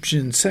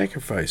Egyptian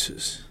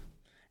sacrifices,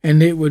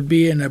 and it would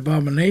be an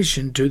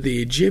abomination to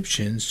the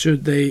Egyptians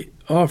should they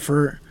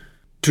offer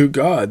to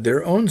God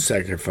their own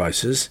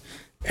sacrifices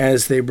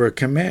as they were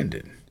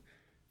commanded.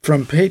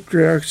 From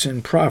Patriarchs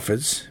and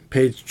Prophets,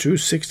 page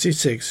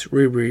 266,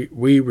 we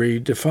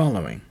read the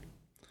following.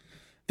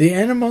 The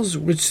animals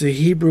which the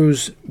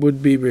Hebrews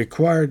would be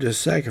required to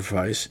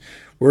sacrifice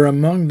were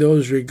among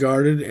those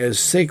regarded as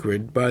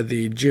sacred by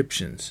the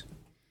Egyptians.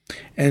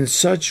 And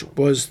such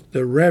was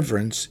the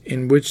reverence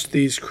in which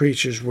these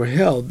creatures were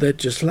held that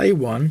to slay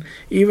one,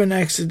 even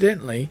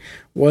accidentally,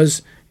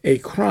 was a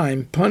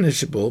crime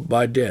punishable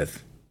by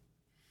death.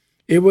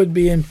 It would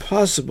be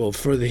impossible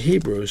for the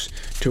Hebrews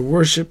to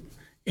worship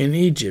in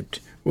Egypt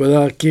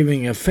without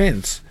giving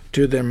offense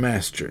to their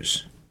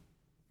masters.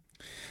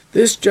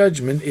 This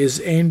judgment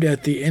is aimed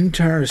at the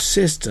entire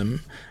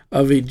system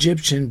of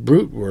Egyptian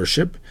brute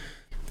worship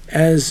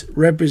as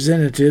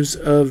representatives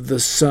of the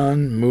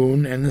sun,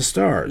 moon, and the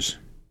stars.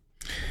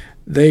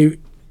 They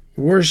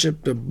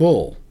worship the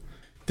bull,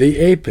 the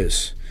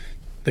apis,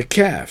 the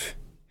calf,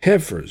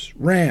 heifers,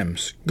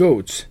 rams,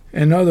 goats,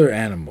 and other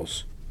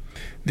animals.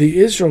 The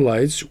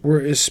Israelites were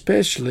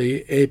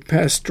especially a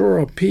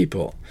pastoral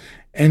people,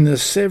 and the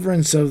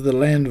severance of the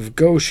land of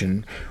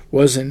Goshen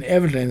was an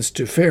evidence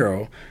to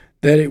Pharaoh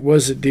that it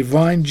was a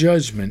divine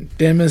judgment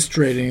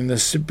demonstrating the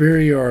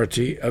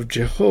superiority of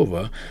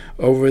Jehovah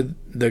over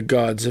the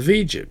gods of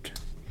Egypt.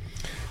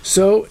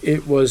 So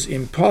it was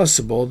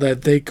impossible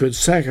that they could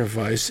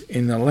sacrifice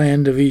in the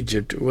land of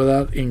Egypt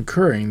without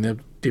incurring the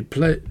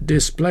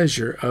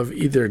displeasure of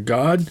either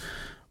God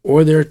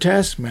or their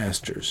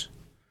taskmasters.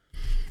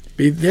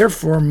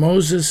 Therefore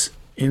Moses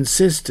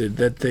insisted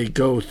that they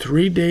go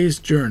 3 days'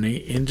 journey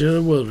into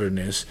the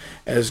wilderness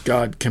as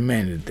God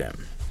commanded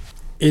them.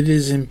 It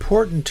is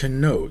important to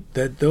note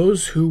that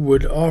those who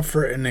would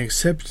offer an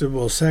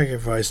acceptable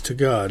sacrifice to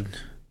God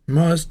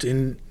must,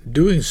 in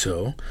doing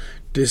so,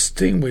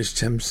 distinguish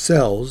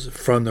themselves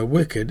from the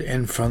wicked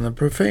and from the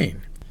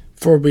profane.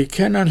 For we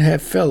cannot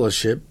have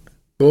fellowship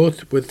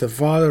both with the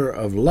Father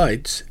of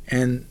lights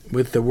and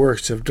with the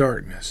works of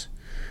darkness,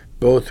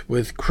 both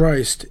with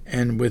Christ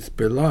and with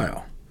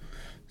Belial.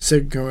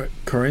 2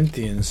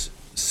 Corinthians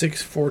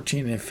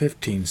 6:14 and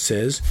 15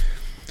 says,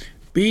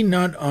 Be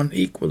not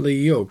unequally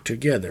yoked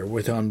together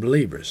with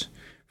unbelievers.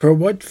 For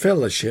what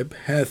fellowship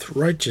hath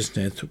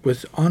righteousness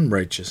with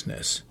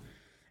unrighteousness?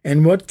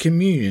 And what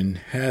communion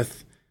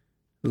hath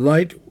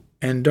light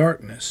and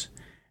darkness?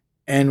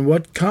 And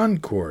what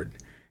concord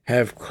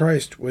have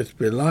Christ with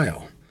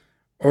Belial?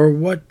 Or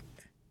what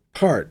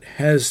part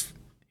has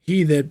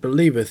he that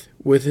believeth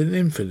with an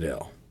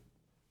infidel?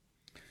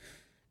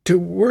 To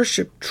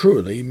worship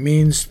truly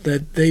means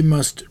that they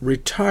must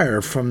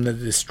retire from the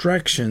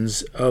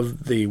distractions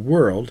of the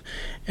world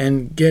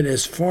and get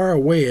as far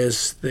away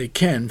as they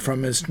can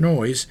from its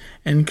noise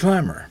and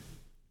clamor.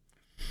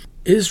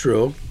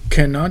 Israel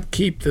cannot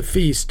keep the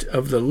feast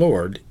of the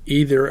Lord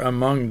either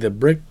among the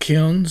brick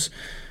kilns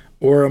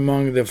or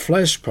among the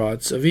flesh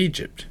pots of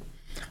Egypt.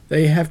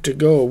 They have to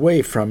go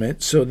away from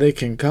it so they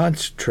can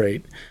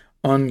concentrate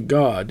on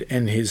God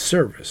and His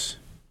service.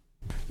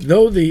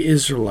 Though the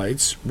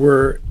Israelites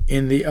were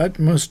in the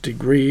utmost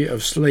degree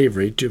of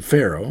slavery to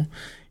Pharaoh,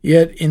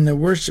 yet in the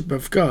worship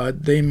of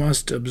God they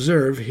must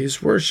observe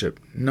His worship,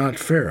 not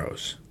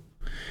Pharaoh's.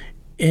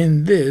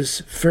 In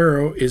this,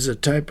 Pharaoh is a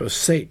type of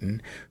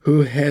Satan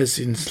who has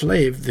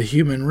enslaved the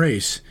human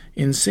race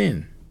in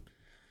sin.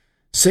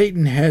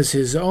 Satan has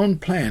his own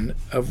plan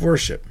of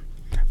worship,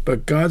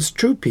 but God's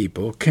true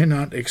people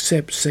cannot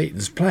accept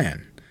Satan's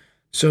plan.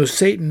 So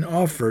Satan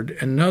offered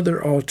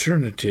another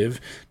alternative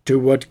to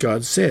what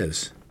God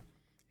says.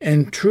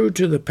 And true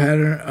to the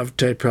pattern of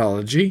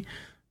typology,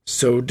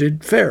 so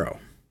did Pharaoh.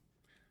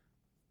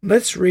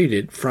 Let's read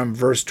it from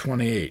verse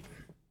 28.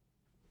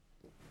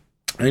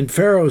 And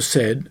Pharaoh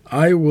said,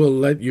 I will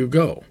let you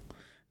go,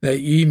 that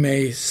ye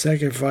may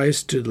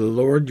sacrifice to the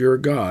Lord your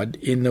God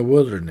in the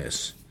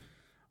wilderness.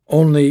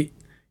 Only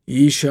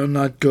ye shall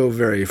not go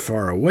very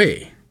far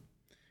away.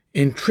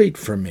 Entreat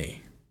for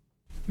me.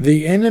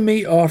 The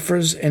enemy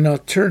offers an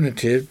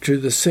alternative to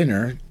the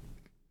sinner,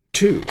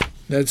 too,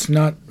 that's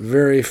not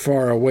very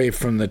far away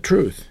from the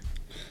truth.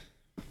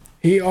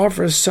 He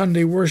offers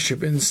Sunday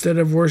worship instead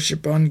of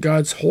worship on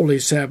God's holy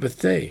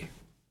Sabbath day.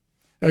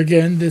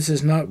 Again, this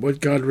is not what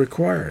God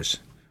requires.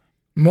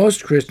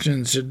 Most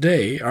Christians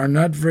today are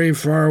not very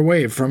far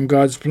away from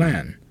God's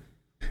plan,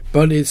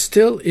 but it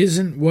still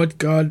isn't what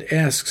God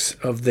asks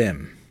of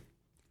them.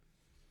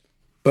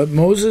 But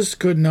Moses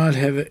could not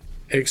have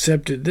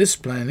accepted this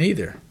plan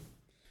either.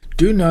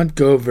 Do not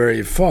go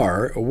very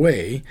far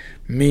away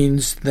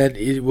means that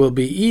it will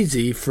be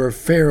easy for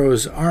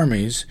Pharaoh's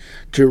armies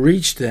to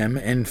reach them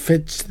and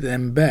fetch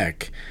them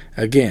back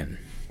again.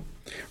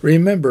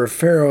 Remember,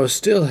 Pharaoh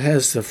still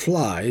has the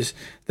flies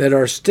that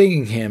are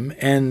stinging him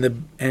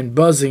and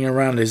buzzing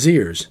around his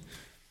ears.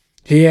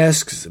 He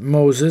asks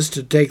Moses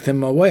to take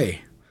them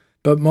away,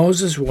 but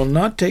Moses will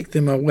not take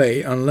them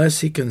away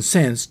unless he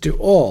consents to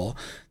all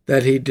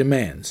that he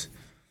demands.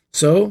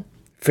 So,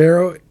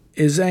 Pharaoh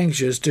is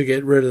anxious to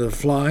get rid of the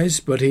flies,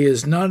 but he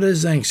is not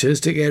as anxious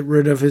to get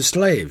rid of his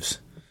slaves.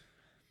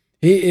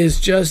 He is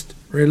just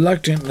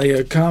reluctantly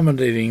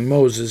accommodating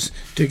Moses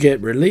to get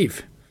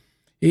relief.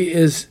 He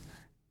is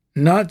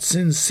not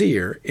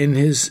sincere in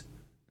his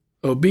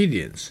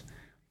obedience.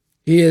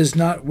 He is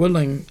not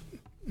willing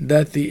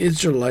that the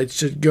Israelites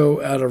should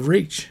go out of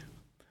reach.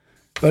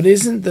 But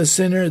isn't the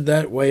sinner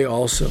that way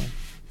also?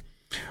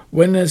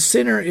 When a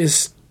sinner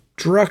is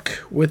struck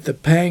with the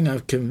pang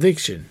of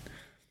conviction.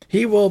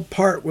 He will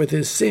part with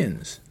his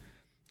sins,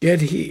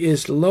 yet he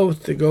is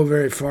loath to go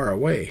very far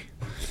away,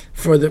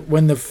 for that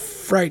when the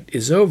fright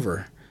is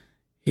over,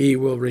 he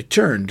will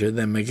return to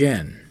them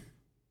again.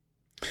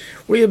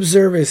 We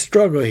observe a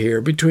struggle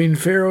here between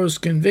Pharaoh's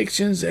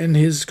convictions and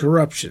his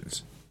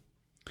corruptions.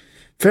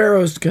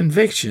 Pharaoh's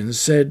convictions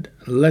said,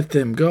 "Let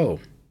them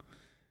go,"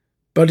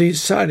 but he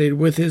sided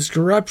with his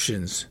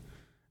corruptions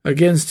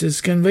against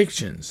his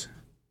convictions,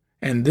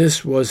 and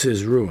this was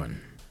his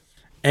ruin.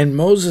 And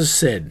Moses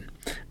said,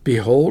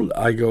 "Behold,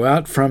 I go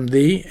out from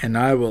thee, and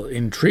I will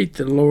entreat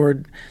the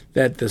Lord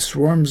that the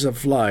swarms of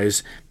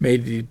flies may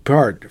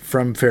depart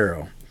from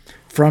Pharaoh,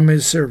 from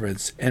his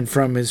servants, and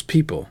from his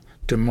people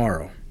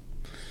tomorrow.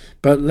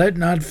 But let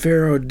not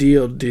Pharaoh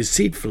deal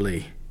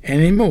deceitfully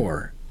any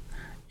more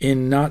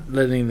in not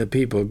letting the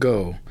people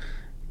go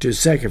to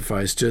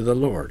sacrifice to the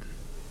Lord."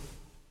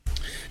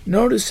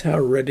 Notice how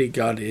ready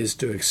God is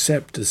to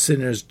accept the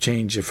sinner's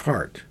change of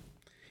heart,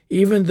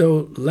 even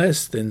though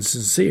less than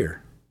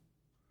sincere.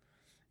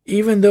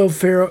 Even though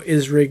Pharaoh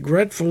is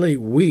regretfully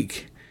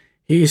weak,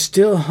 he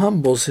still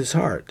humbles his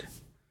heart.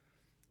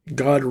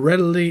 God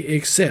readily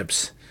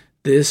accepts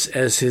this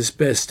as his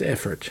best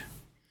effort.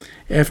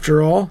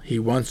 After all, he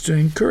wants to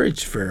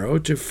encourage Pharaoh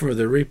to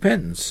further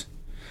repentance.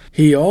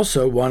 He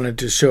also wanted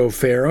to show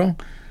Pharaoh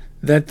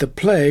that the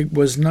plague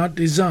was not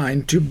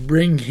designed to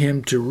bring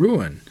him to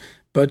ruin,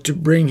 but to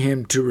bring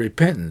him to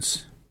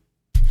repentance.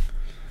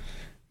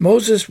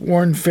 Moses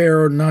warned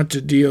Pharaoh not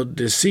to deal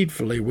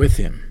deceitfully with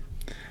him.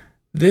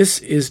 This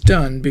is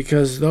done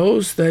because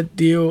those that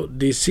deal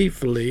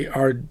deceitfully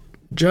are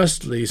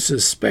justly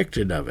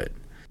suspected of it.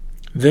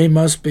 They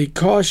must be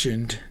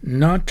cautioned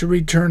not to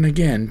return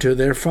again to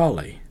their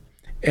folly,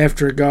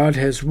 after God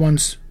has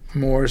once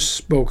more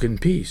spoken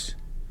peace.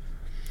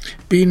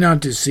 Be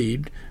not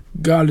deceived,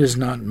 God is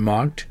not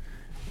mocked.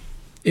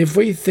 If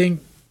we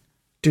think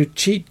to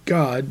cheat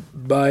God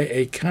by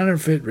a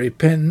counterfeit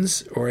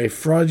repentance or a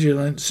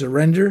fraudulent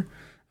surrender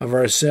of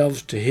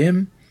ourselves to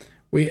him,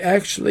 we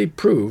actually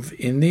prove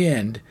in the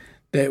end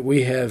that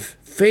we have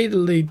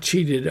fatally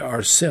cheated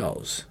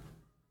ourselves.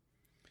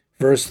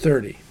 Verse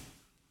 30.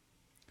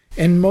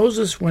 And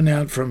Moses went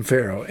out from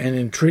Pharaoh and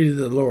entreated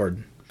the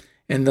Lord,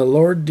 and the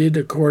Lord did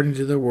according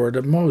to the word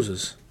of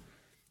Moses.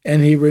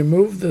 And he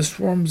removed the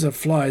swarms of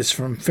flies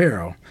from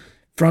Pharaoh,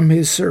 from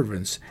his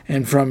servants,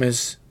 and from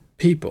his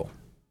people,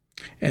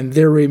 and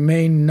there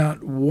remained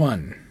not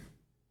one.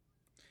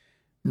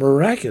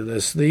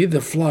 Miraculously, the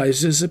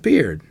flies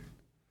disappeared.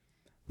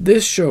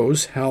 This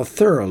shows how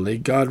thoroughly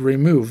God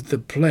removed the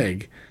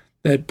plague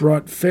that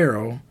brought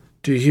Pharaoh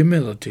to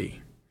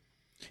humility.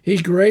 He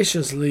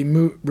graciously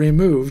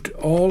removed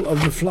all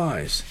of the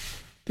flies.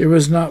 There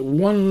was not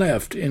one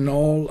left in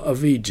all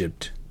of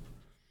Egypt.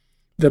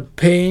 The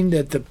pain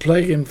that the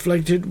plague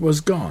inflicted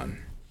was gone.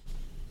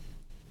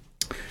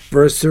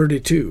 Verse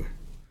 32.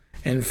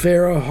 And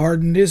Pharaoh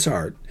hardened his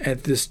heart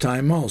at this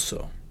time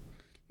also,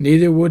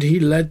 neither would he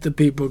let the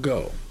people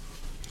go.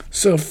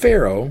 So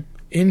Pharaoh,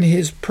 in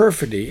his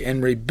perfidy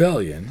and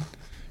rebellion,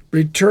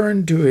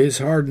 returned to his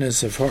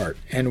hardness of heart,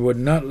 and would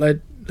not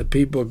let the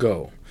people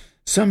go.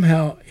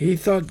 Somehow he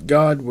thought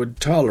God would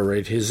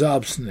tolerate his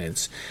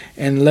obstinance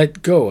and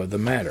let go of the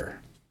matter.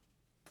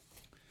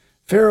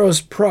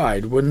 Pharaoh's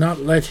pride would not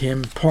let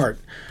him part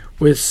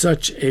with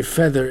such a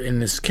feather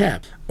in his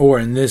cap, or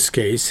in this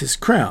case his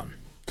crown.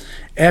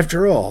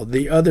 After all,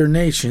 the other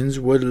nations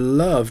would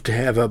love to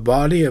have a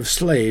body of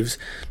slaves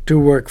to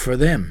work for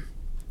them.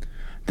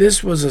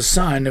 This was a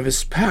sign of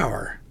his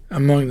power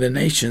among the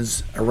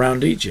nations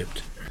around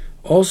Egypt.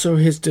 Also,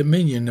 his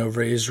dominion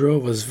over Israel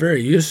was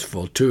very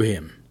useful to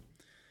him,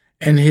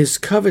 and his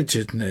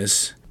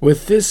covetousness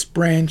with this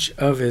branch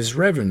of his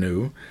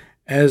revenue,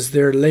 as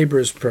their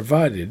labors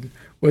provided,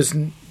 was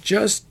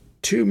just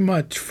too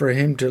much for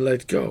him to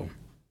let go.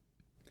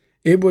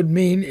 It would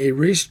mean a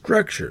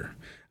restructure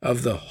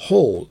of the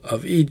whole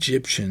of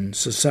Egyptian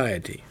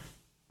society.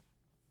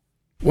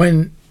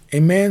 When a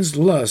man's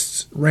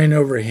lusts reign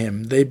over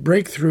him, they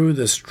break through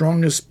the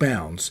strongest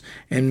bounds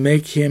and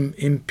make him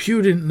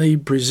impudently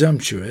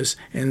presumptuous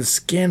and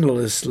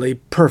scandalously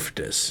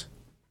perfidious.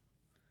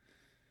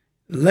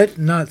 Let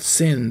not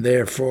sin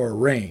therefore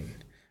reign,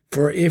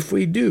 for if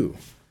we do,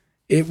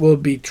 it will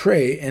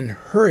betray and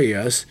hurry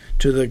us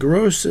to the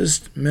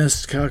grossest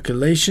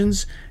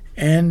miscalculations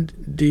and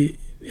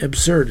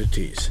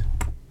absurdities.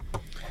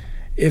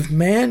 If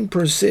man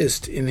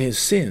persists in his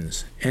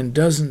sins and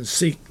doesn't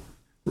seek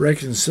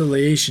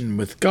reconciliation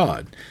with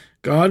God,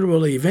 God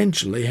will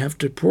eventually have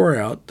to pour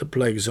out the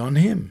plagues on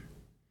him.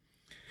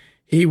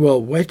 He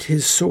will whet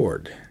his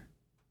sword.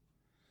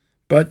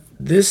 But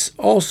this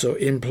also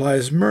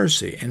implies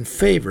mercy and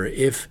favor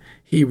if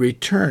he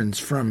returns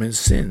from his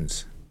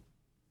sins.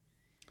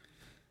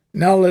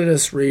 Now let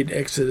us read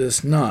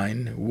Exodus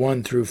 9,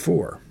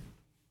 1-4.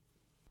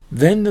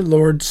 Then the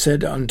Lord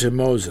said unto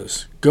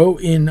Moses, Go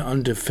in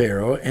unto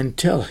Pharaoh, and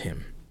tell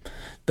him,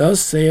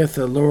 Thus saith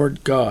the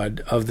Lord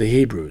God of the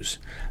Hebrews,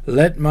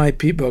 Let my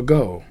people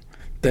go,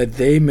 that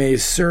they may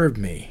serve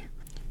me.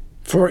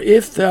 For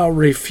if thou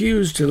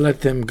refuse to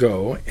let them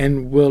go,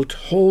 and wilt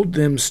hold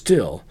them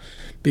still,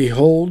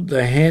 behold,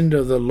 the hand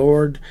of the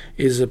Lord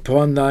is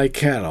upon thy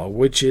cattle,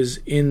 which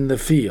is in the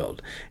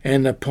field,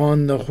 and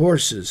upon the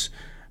horses,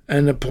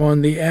 and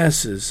upon the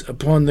asses,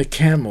 upon the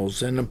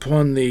camels, and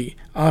upon the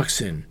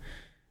oxen,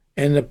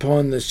 and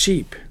upon the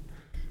sheep.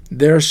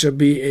 There shall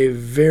be a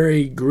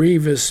very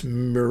grievous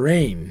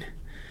murrain,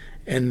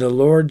 and the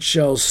Lord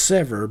shall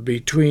sever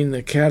between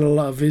the cattle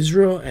of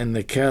Israel and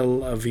the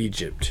cattle of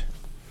Egypt.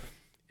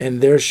 And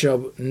there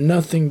shall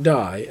nothing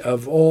die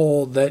of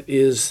all that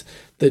is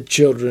the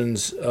children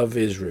of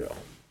Israel.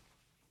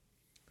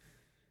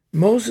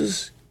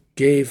 Moses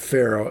gave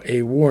Pharaoh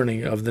a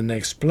warning of the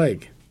next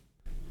plague,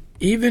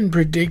 even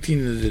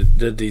predicting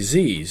the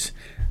disease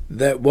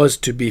that was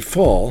to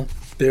befall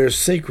their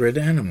sacred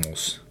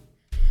animals.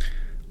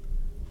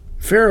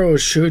 Pharaoh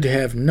should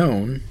have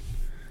known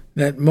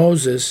that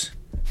Moses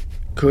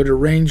could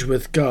arrange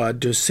with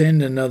God to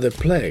send another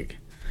plague,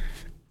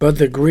 but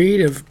the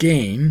greed of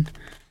gain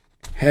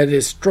had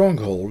a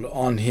stronghold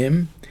on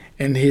him,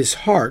 and his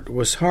heart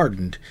was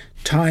hardened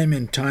time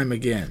and time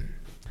again.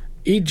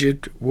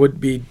 Egypt would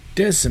be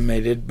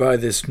decimated by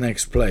this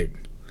next plague.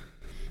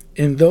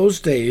 In those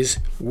days,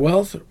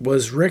 wealth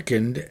was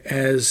reckoned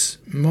as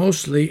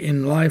mostly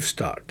in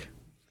livestock.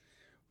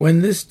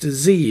 When this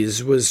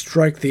disease would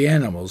strike the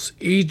animals,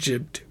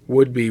 Egypt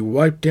would be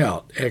wiped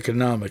out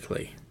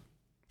economically.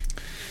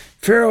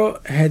 Pharaoh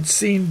had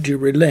seemed to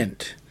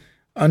relent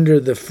under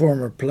the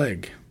former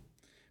plague,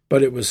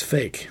 but it was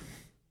fake.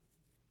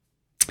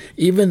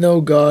 Even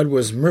though God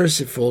was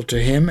merciful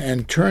to him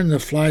and turned the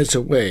flies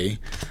away,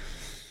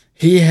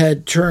 he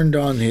had turned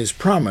on his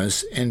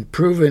promise and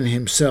proven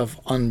himself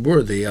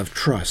unworthy of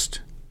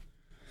trust.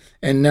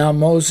 And now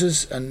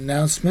Moses'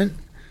 announcement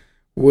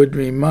would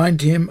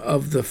remind him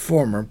of the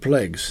former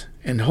plagues,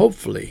 and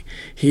hopefully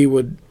he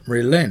would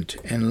relent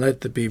and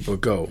let the people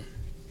go.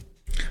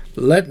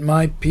 Let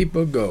my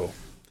people go.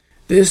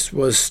 This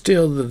was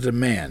still the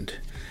demand,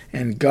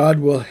 and God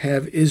will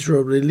have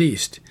Israel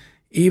released,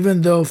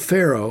 even though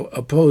Pharaoh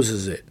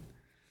opposes it.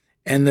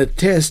 And the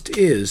test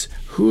is,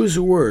 whose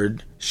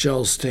word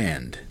shall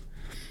stand?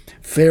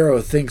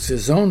 Pharaoh thinks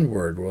his own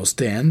word will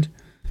stand.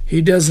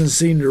 He doesn't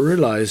seem to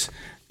realize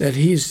that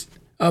he's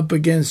up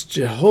against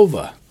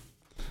Jehovah,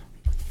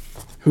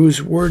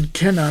 whose word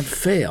cannot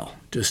fail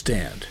to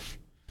stand.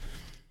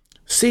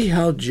 See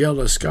how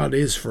jealous God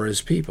is for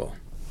his people.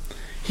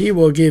 He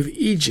will give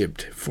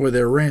Egypt for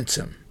their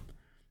ransom,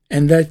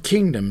 and that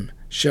kingdom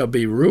shall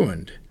be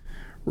ruined,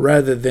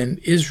 rather than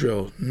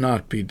Israel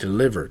not be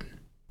delivered.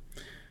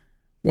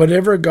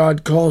 Whatever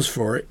God calls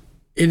for,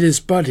 it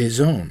is but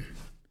his own.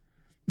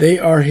 They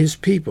are his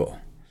people,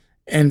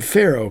 and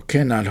Pharaoh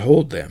cannot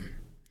hold them.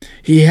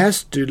 He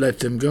has to let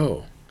them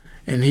go,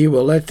 and he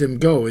will let them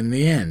go in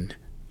the end,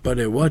 but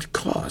at what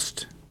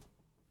cost?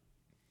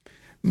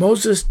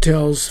 Moses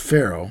tells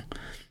Pharaoh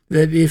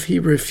that if he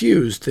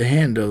refused the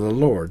hand of the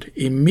Lord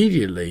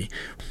immediately,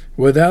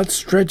 without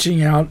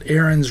stretching out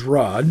Aaron's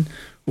rod,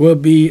 will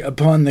be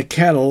upon the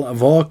cattle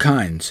of all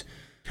kinds,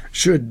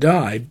 should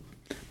die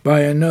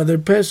by another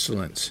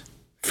pestilence.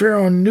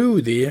 Pharaoh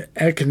knew the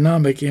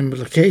economic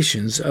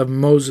implications of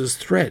Moses'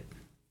 threat.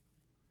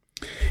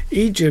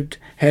 Egypt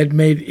had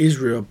made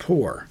Israel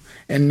poor,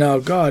 and now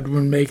God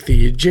would make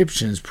the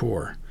Egyptians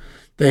poor.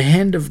 The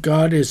hand of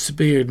God is to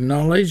be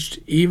acknowledged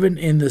even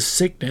in the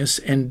sickness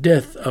and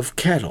death of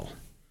cattle.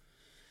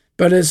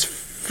 But as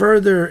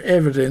further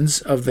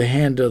evidence of the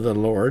hand of the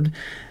Lord,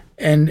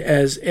 and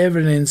as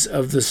evidence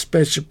of the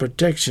special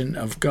protection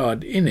of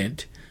God in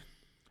it,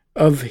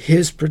 of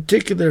his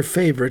particular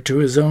favor to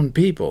his own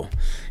people,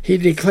 he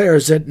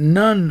declares that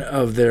none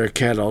of their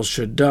cattle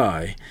should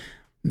die,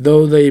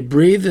 though they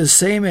breathe the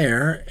same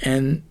air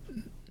and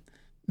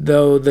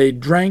though they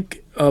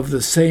drank of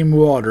the same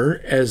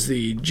water as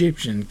the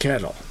Egyptian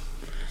cattle.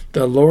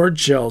 The Lord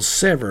shall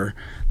sever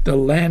the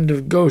land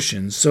of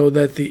Goshen, so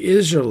that the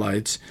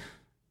Israelites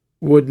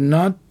would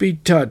not be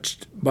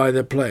touched by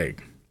the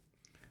plague.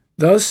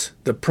 Thus,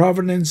 the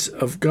providence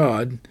of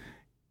God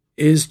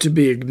is to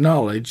be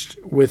acknowledged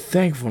with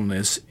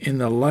thankfulness in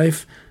the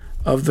life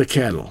of the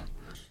cattle,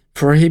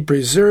 for he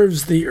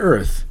preserves the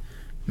earth,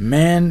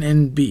 man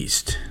and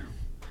beast.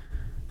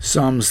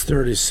 Psalms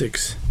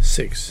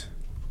 36:6.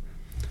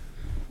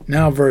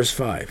 Now verse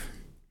 5.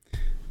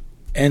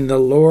 And the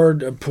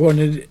Lord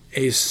appointed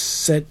a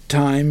set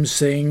time,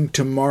 saying,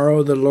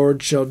 Tomorrow the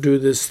Lord shall do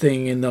this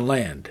thing in the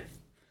land.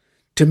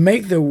 To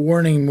make the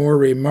warning more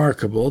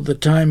remarkable, the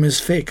time is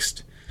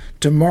fixed.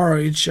 Tomorrow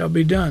it shall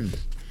be done.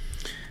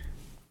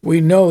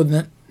 We know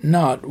that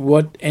not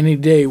what any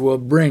day will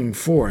bring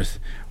forth,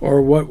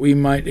 or what we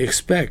might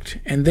expect,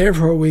 and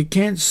therefore we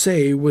can't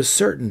say with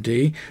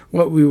certainty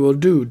what we will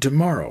do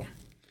tomorrow.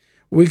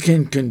 We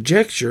can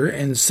conjecture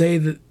and say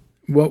that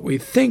what we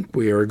think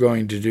we are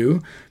going to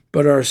do,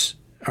 but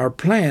our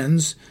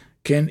plans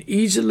can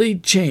easily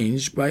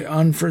change by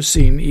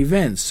unforeseen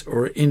events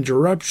or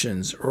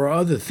interruptions or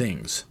other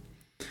things.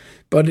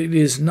 But it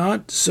is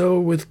not so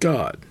with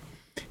God.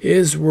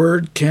 His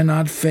word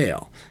cannot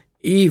fail.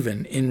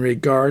 even in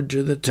regard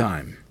to the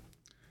time.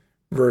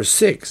 Verse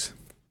 6,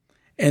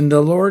 And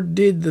the Lord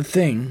did the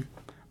thing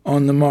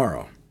on the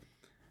morrow,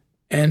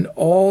 and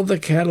all the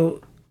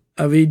cattle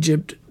of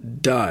Egypt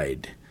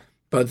died,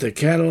 but the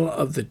cattle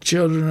of the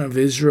children of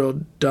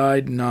Israel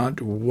died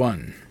not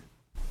one.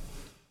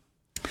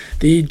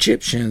 The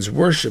Egyptians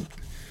worshipped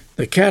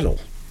the cattle.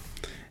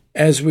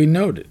 As we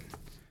noted,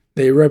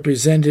 they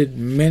represented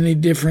many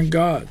different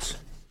gods.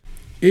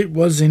 It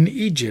was in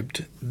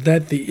Egypt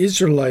that the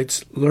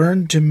Israelites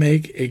learned to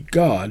make a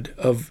god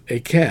of a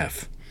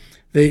calf.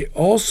 They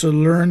also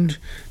learned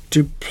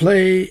to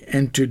play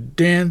and to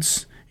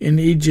dance in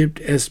Egypt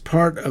as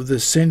part of the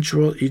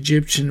sensual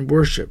Egyptian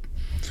worship.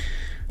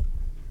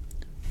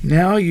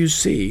 Now you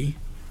see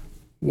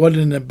what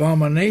an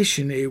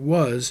abomination it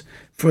was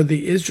for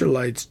the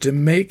Israelites to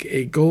make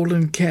a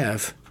golden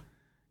calf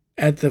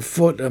at the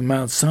foot of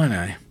Mount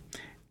Sinai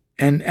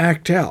and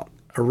act out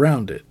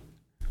around it.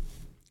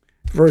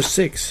 Verse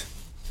 6,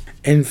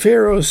 And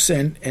Pharaoh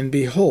sent, and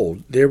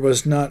behold, there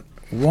was not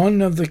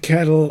one of the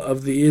cattle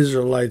of the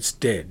Israelites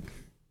dead.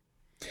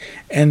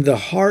 And the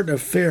heart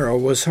of Pharaoh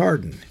was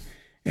hardened,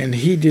 and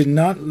he did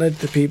not let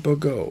the people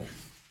go.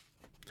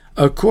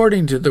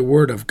 According to the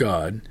word of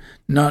God,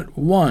 not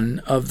one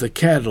of the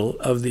cattle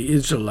of the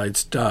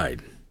Israelites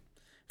died.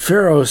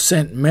 Pharaoh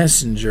sent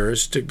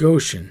messengers to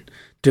Goshen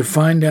to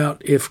find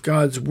out if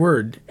God's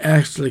word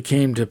actually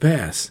came to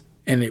pass,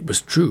 and it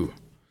was true.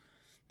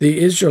 The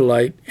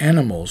Israelite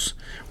animals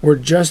were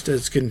just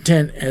as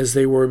content as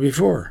they were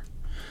before,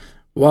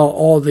 while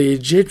all the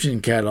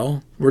Egyptian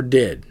cattle were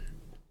dead.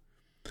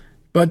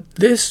 But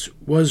this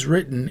was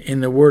written in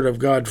the Word of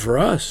God for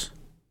us,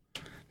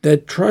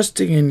 that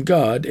trusting in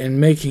God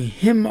and making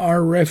Him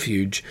our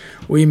refuge,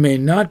 we may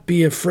not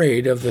be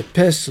afraid of the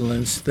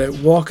pestilence that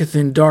walketh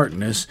in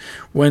darkness,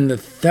 when the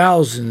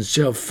thousands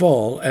shall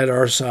fall at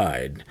our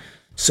side.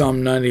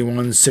 Psalm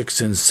 91,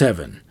 6 and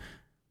 7.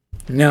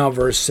 Now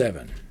verse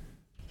 7.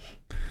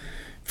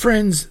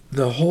 Friends,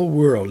 the whole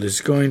world is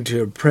going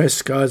to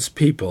oppress God's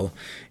people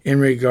in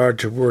regard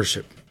to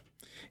worship.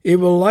 It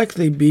will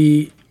likely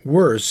be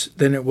worse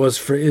than it was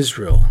for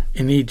Israel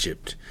in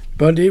Egypt,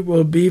 but it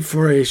will be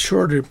for a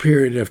shorter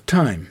period of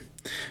time.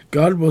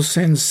 God will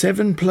send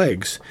 7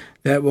 plagues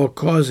that will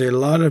cause a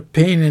lot of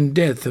pain and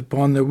death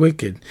upon the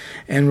wicked,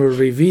 and will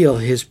reveal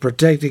His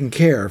protecting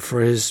care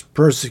for His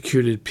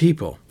persecuted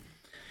people.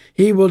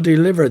 He will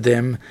deliver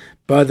them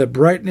by the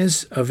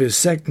brightness of His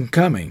second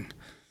coming.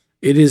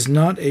 It is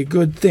not a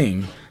good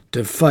thing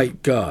to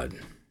fight God.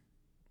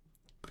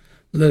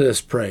 Let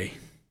us pray.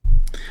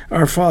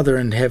 Our Father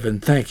in heaven,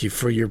 thank you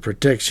for your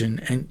protection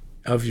and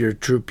of your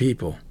true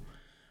people.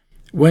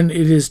 When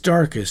it is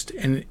darkest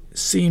and it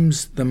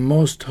seems the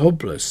most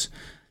hopeless,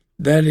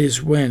 that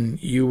is when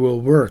you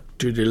will work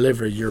to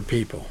deliver your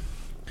people.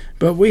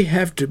 But we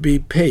have to be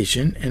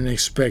patient and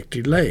expect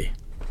delay.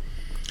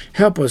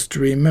 Help us to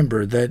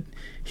remember that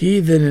he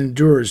that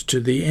endures to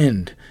the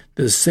end,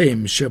 the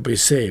same shall be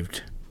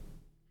saved.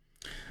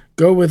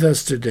 Go with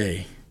us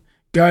today.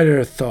 Guide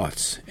our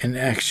thoughts and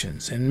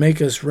actions, and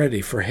make us ready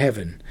for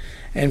heaven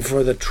and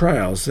for the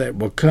trials that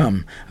will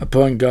come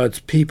upon God's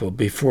people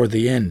before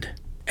the end.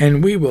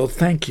 And we will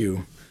thank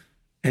you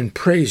and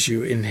praise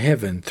you in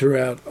heaven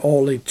throughout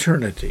all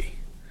eternity.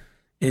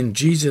 In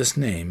Jesus'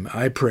 name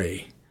I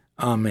pray.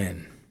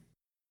 Amen.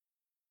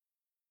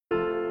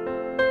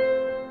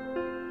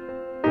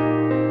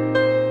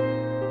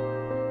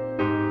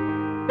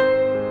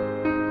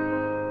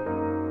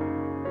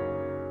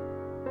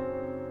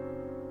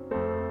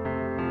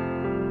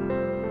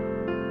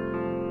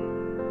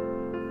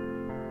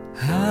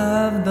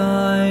 Have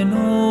thine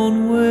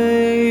own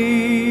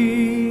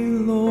way,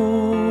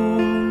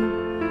 Lord,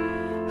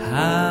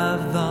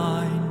 have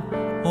thine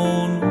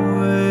own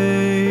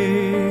way.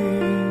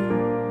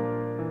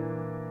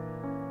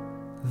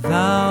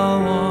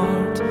 Thou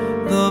art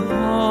the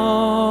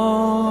potter,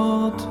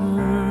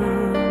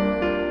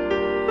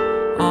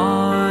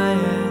 I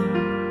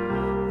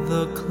am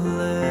the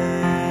clay.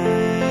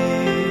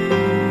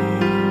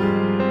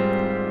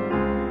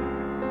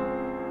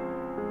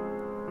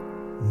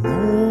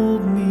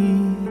 Mold me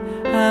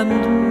and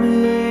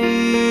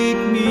make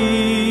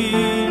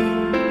me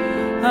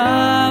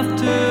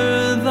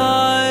after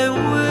thy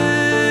will,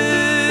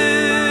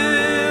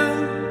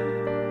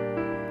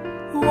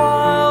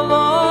 while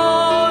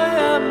I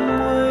am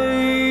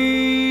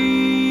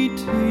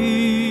waiting,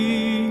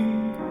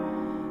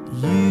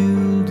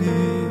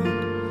 yielded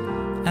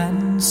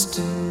and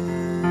still.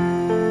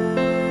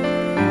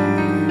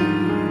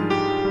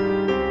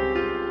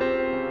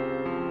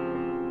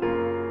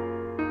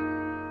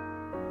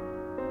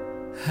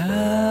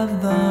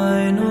 Have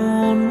thine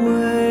own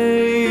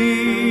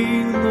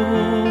way,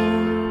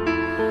 Lord,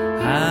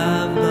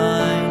 have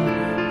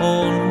thine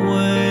own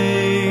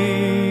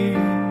way.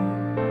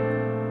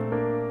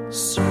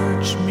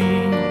 Search me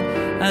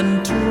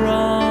and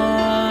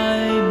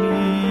try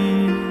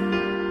me,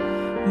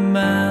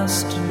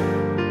 Master,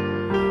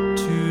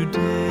 today.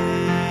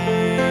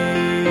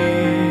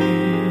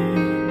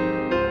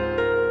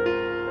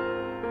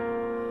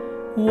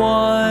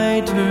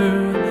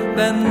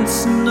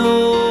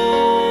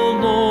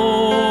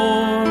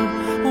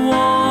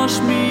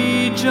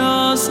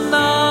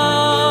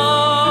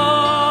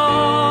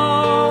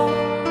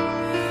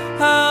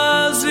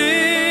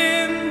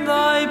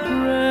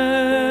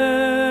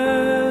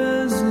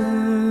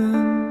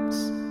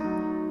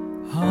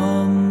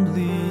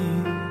 humbly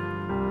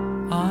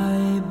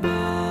I bow.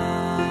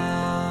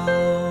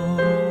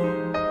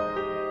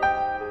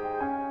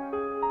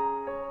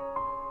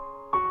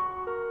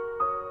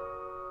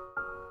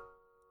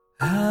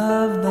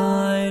 Have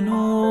thine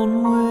own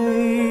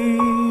way,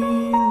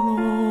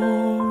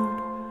 Lord,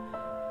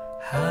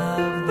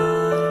 have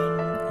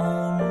thine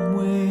own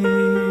way.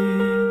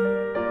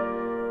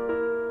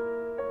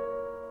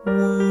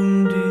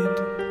 Wounded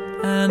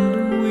and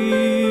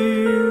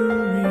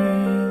weary,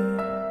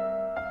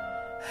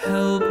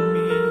 help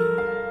me,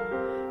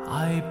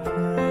 I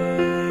pray.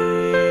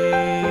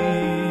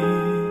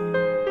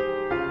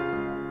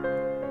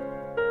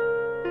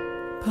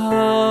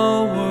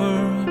 Power,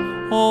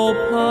 all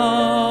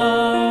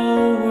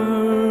power,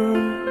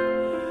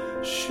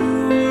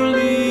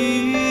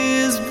 surely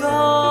is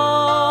thine.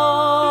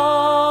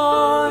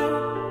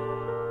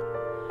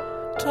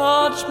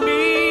 Touch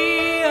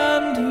me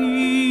and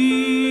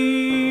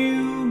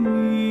heal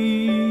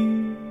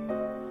me,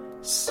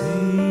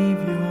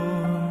 Savior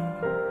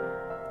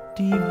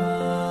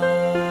divine.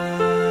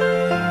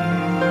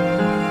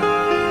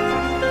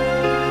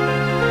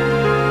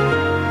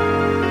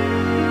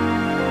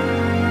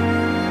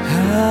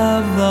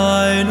 Have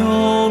thine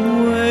own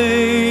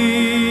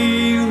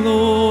way,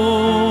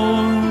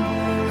 Lord,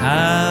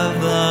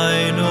 have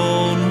thine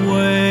own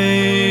way.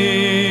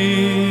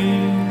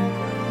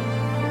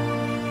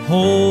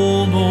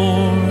 Hold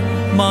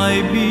o'er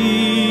my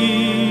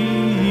being,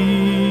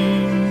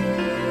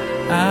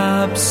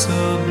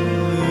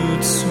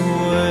 absolute sway.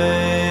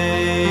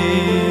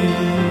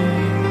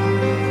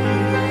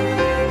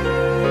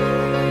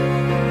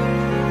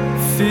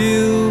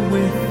 Fill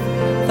with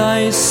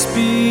thy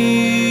spirit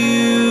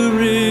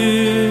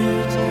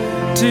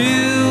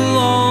till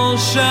all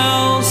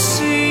shall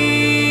see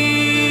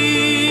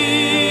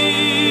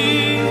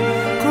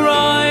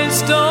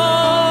Christ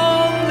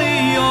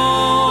only,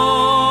 always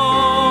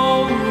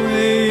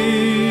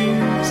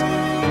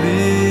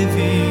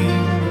living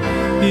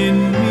in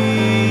me.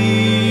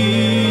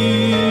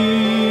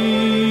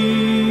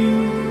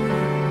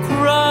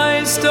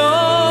 Christ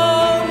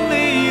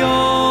only,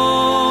 always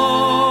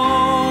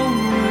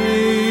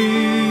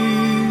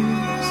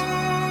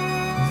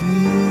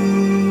living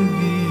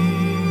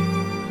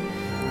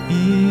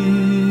in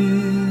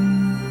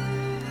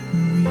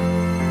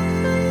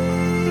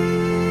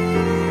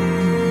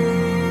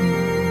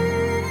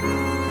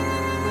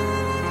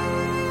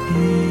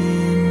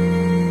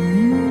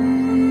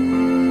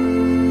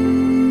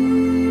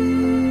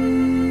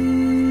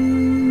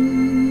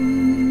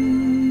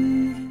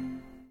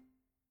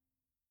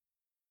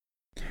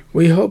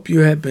We hope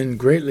you have been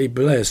greatly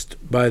blessed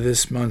by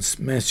this month's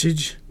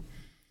message.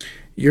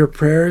 Your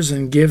prayers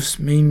and gifts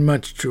mean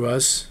much to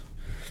us.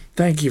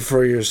 Thank you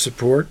for your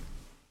support.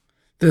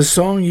 The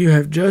song you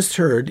have just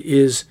heard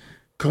is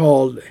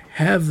called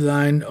Have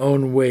Thine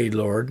Own Way,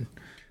 Lord,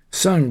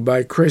 sung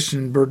by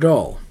Christian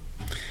Berdahl.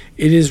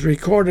 It is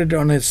recorded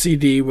on a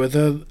CD with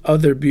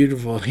other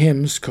beautiful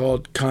hymns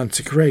called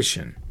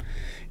Consecration.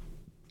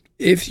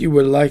 If you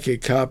would like a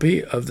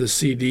copy of the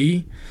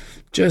CD,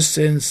 just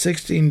send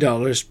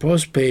 $16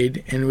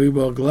 postpaid and we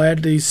will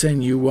gladly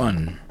send you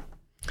one.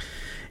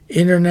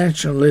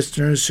 International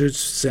listeners should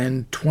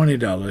send $20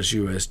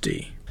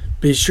 USD.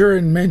 Be sure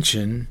and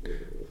mention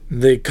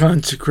the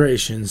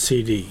Consecration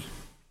CD.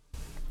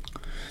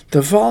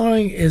 The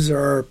following is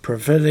our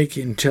Prophetic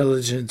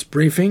Intelligence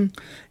Briefing,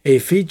 a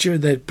feature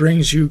that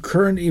brings you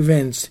current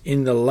events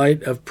in the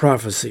light of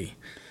prophecy,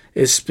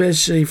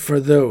 especially for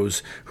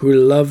those who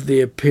love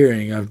the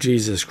appearing of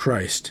Jesus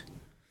Christ.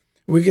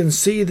 We can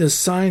see the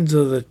signs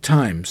of the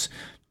times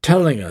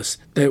telling us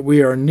that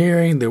we are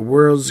nearing the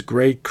world's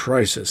great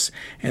crisis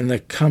and the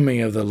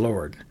coming of the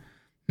Lord.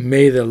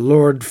 May the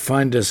Lord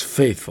find us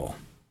faithful.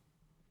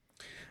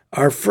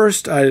 Our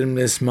first item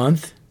this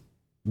month: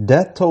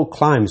 death toll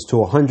climbs to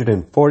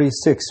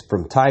 146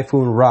 from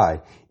Typhoon Rai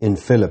in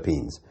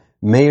Philippines.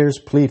 Mayors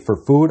plead for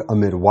food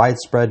amid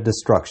widespread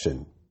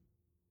destruction.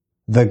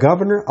 The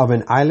governor of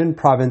an island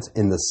province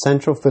in the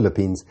central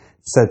Philippines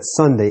said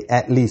Sunday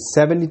at least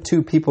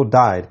 72 people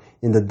died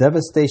in the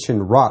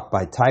devastation wrought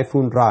by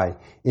Typhoon Rai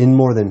in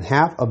more than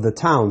half of the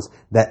towns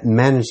that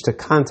managed to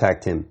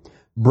contact him,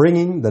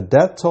 bringing the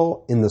death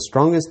toll in the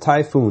strongest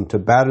typhoon to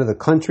batter the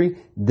country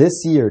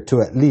this year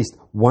to at least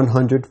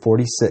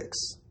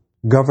 146.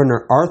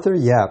 Governor Arthur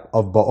Yap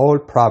of Bohol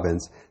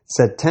Province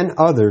said 10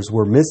 others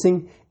were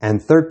missing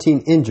and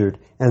 13 injured,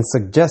 and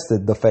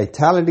suggested the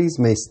fatalities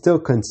may still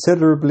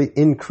considerably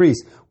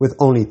increase, with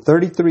only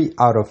 33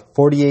 out of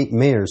 48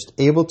 mayors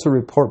able to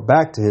report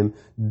back to him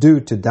due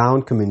to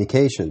downed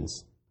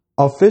communications.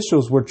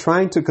 Officials were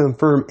trying to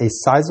confirm a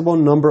sizable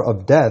number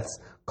of deaths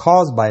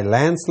caused by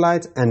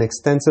landslides and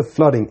extensive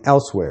flooding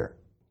elsewhere.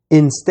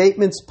 In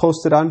statements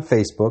posted on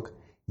Facebook,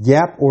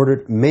 Yap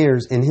ordered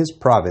mayors in his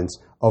province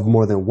of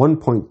more than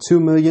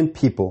 1.2 million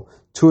people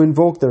to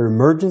invoke their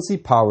emergency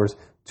powers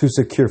to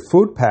secure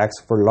food packs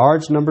for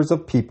large numbers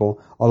of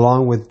people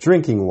along with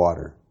drinking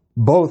water.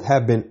 Both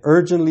have been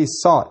urgently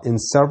sought in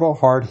several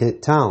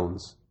hard-hit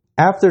towns.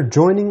 After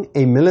joining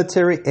a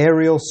military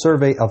aerial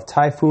survey of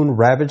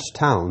typhoon-ravaged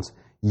towns,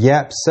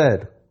 Yap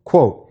said,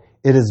 quote,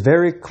 "It is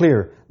very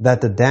clear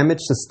that the damage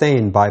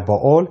sustained by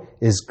Bohol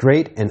is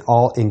great and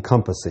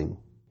all-encompassing."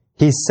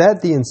 He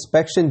said the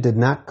inspection did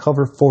not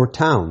cover 4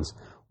 towns,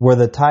 where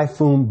the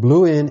typhoon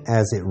blew in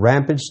as it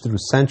rampaged through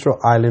Central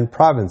Island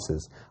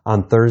provinces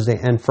on Thursday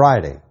and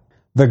Friday.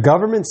 The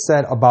government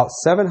said about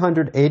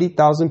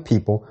 780,000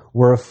 people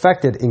were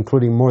affected,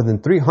 including more than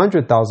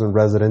 300,000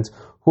 residents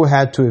who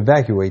had to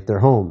evacuate their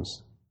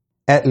homes.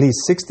 At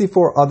least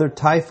 64 other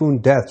typhoon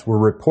deaths were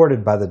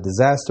reported by the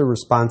Disaster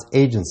Response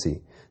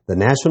Agency, the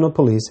National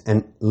Police,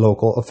 and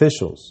local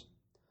officials.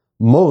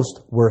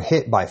 Most were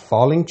hit by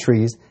falling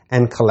trees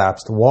and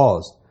collapsed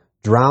walls,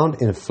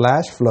 drowned in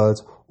flash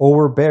floods, or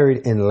were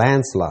buried in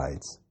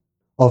landslides.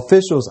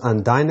 Officials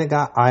on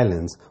Dinagat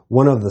Islands,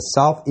 one of the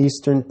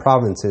southeastern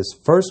provinces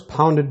first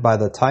pounded by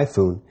the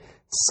typhoon,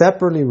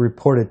 separately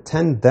reported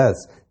 10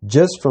 deaths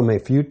just from a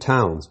few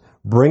towns,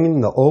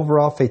 bringing the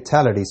overall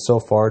fatalities so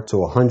far to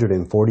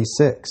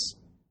 146.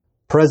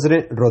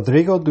 President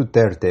Rodrigo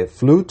Duterte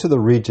flew to the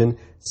region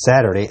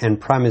Saturday and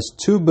promised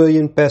 2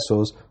 billion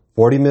pesos,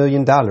 $40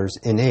 million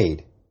in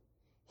aid.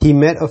 He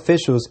met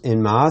officials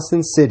in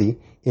Maasin City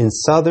in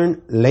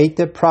southern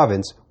Leyte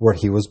province where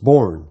he was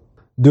born.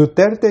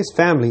 Duterte's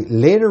family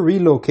later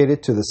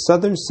relocated to the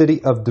southern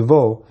city of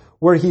Davao,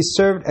 where he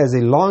served as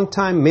a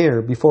longtime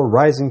mayor before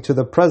rising to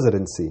the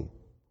presidency.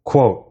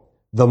 Quote,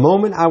 "The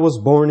moment I was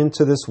born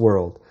into this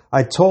world,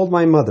 I told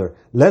my mother,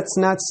 let's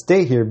not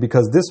stay here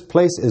because this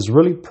place is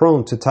really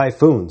prone to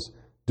typhoons,"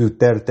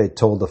 Duterte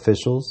told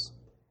officials.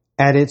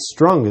 At its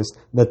strongest,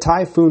 the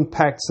typhoon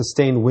packed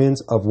sustained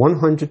winds of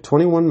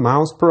 121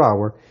 miles per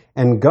hour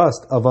and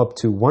gusts of up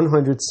to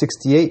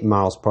 168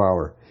 miles per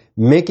hour,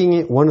 making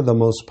it one of the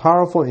most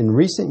powerful in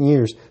recent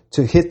years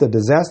to hit the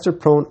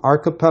disaster-prone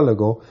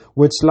archipelago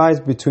which lies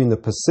between the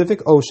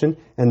Pacific Ocean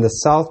and the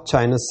South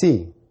China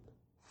Sea.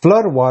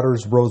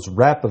 Floodwaters rose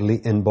rapidly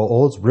in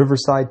Bohol's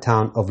riverside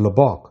town of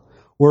Lubbock,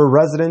 where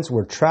residents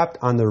were trapped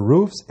on their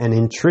roofs and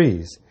in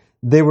trees.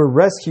 They were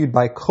rescued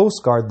by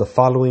Coast Guard the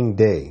following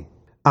day.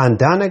 On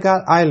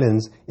Dinagat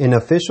Islands, an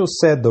official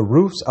said the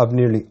roofs of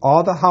nearly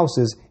all the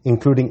houses,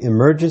 including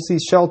emergency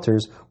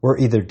shelters, were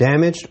either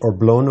damaged or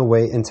blown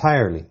away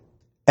entirely.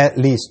 At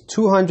least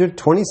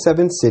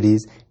 227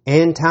 cities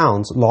and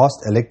towns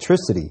lost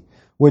electricity,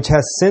 which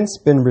has since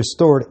been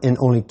restored in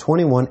only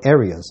 21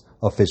 areas,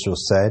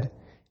 officials said,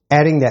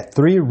 adding that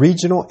 3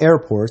 regional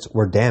airports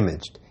were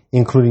damaged,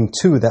 including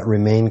 2 that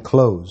remain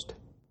closed.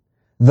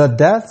 The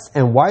deaths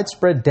and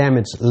widespread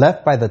damage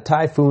left by the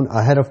typhoon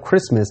ahead of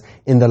Christmas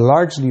in the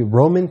largely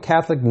Roman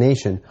Catholic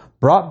nation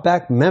brought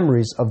back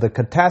memories of the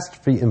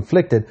catastrophe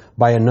inflicted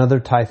by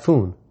another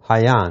typhoon,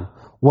 Haiyan,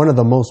 one of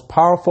the most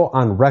powerful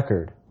on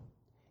record.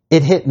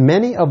 It hit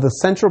many of the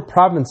central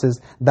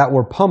provinces that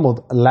were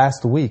pummeled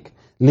last week,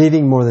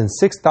 leaving more than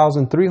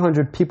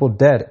 6,300 people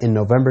dead in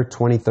November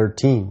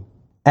 2013.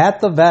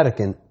 At the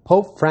Vatican,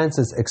 Pope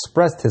Francis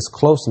expressed his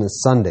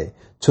closeness Sunday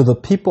to the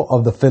people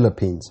of the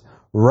Philippines,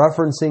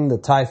 referencing the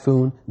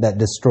typhoon that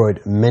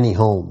destroyed many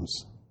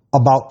homes.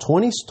 About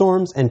 20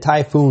 storms and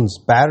typhoons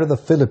batter the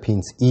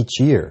Philippines each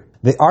year.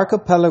 The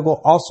archipelago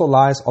also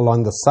lies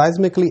along the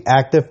seismically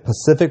active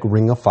Pacific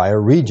Ring of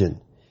Fire region,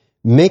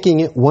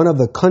 making it one of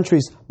the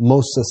country's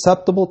most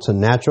susceptible to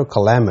natural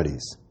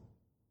calamities.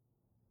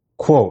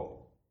 Quote,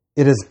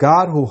 "It is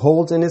God who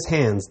holds in his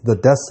hands the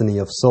destiny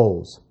of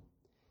souls.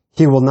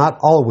 He will not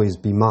always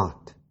be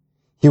mocked.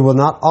 He will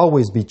not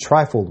always be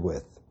trifled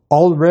with.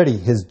 Already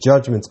his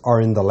judgments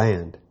are in the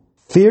land.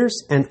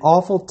 Fierce and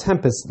awful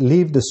tempests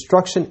leave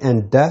destruction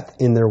and death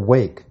in their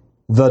wake.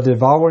 The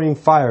devouring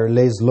fire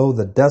lays low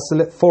the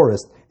desolate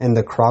forest and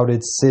the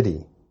crowded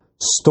city.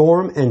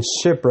 Storm and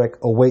shipwreck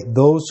await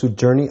those who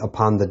journey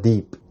upon the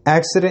deep.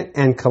 Accident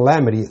and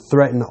calamity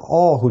threaten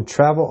all who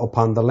travel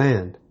upon the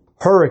land.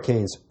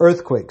 Hurricanes,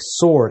 earthquakes,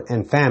 sword,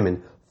 and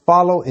famine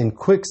follow in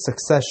quick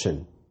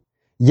succession.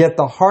 Yet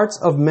the hearts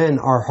of men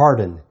are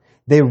hardened.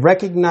 They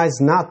recognize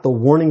not the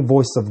warning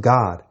voice of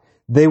God.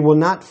 They will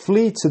not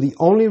flee to the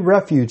only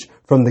refuge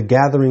from the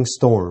gathering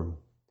storm."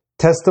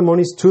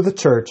 Testimonies to the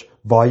Church,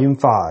 Volume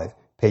 5,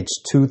 page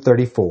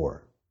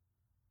 234.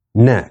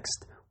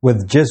 Next,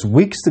 with just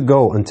weeks to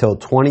go until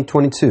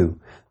 2022,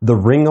 the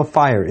Ring of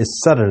Fire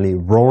is suddenly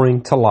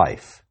roaring to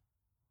life.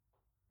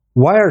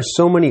 Why are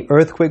so many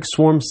earthquake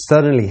swarms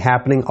suddenly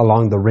happening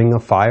along the Ring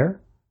of Fire?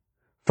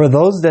 For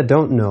those that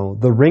don't know,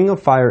 the Ring of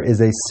Fire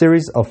is a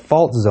series of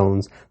fault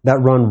zones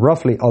that run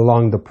roughly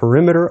along the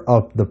perimeter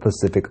of the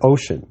Pacific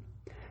Ocean.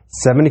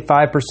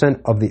 75%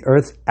 of the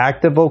Earth's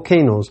active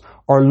volcanoes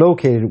are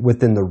located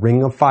within the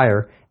Ring of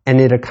Fire, and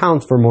it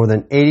accounts for more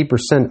than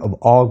 80% of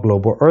all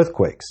global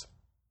earthquakes.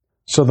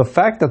 So the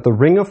fact that the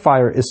Ring of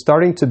Fire is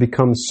starting to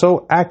become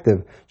so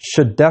active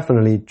should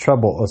definitely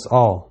trouble us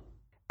all.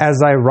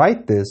 As I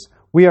write this,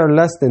 we are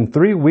less than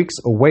 3 weeks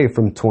away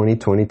from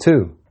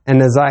 2022. And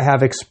as I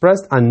have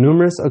expressed on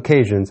numerous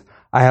occasions,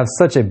 I have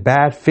such a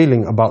bad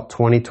feeling about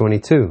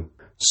 2022.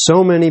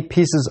 So many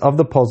pieces of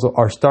the puzzle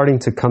are starting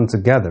to come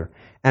together,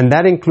 and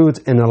that includes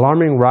an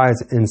alarming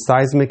rise in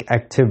seismic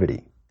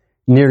activity.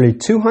 Nearly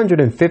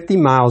 250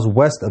 miles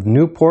west of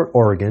Newport,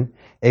 Oregon,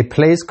 a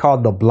place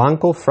called the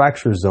Blanco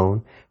Fracture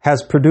Zone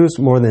has produced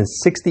more than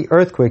 60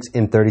 earthquakes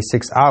in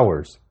 36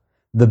 hours.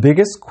 The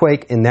biggest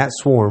quake in that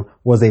swarm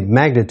was a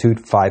magnitude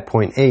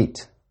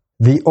 5.8.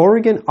 The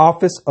Oregon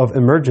Office of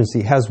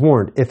Emergency has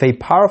warned if a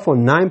powerful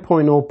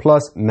 9.0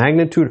 plus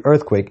magnitude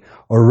earthquake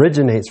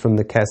originates from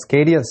the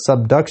Cascadia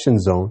subduction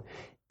zone,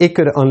 it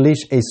could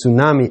unleash a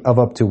tsunami of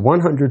up to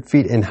 100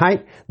 feet in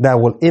height that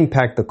will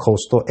impact the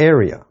coastal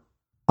area.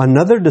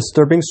 Another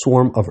disturbing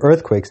swarm of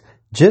earthquakes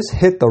just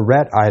hit the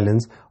Rat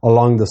Islands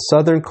along the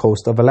southern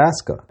coast of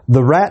Alaska.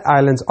 The Rat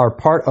Islands are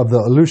part of the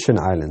Aleutian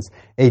Islands,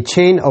 a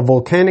chain of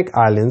volcanic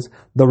islands,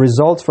 the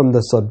results from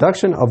the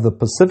subduction of the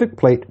Pacific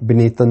Plate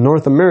beneath the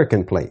North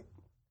American Plate.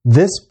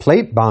 This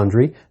plate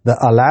boundary, the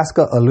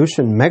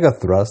Alaska-Aleutian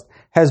megathrust,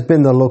 has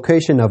been the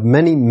location of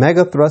many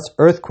megathrust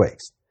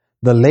earthquakes.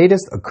 The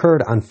latest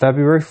occurred on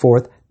February 4,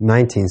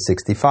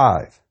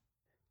 1965.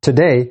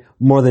 Today,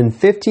 more than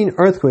 15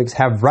 earthquakes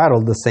have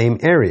rattled the same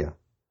area.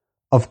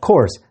 Of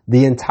course,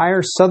 the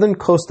entire southern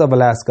coast of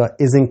Alaska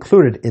is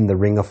included in the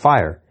Ring of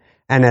Fire,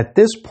 and at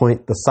this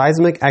point the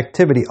seismic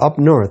activity up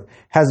north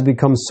has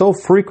become so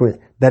frequent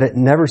that it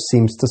never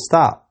seems to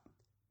stop.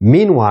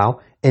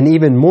 Meanwhile, an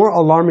even more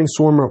alarming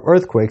swarm of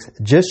earthquakes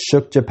just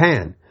shook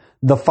Japan.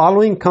 The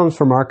following comes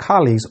from our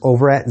colleagues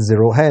over at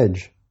Zero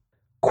Hedge.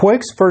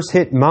 Quakes first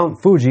hit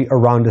Mount Fuji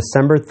around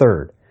December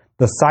 3rd.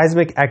 The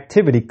seismic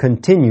activity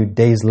continued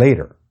days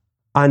later.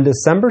 On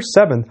December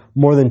 7th,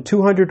 more than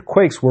 200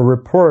 quakes were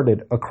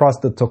reported across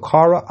the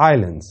Tokara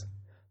Islands.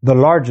 The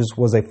largest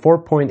was a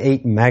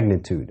 4.8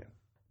 magnitude.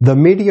 The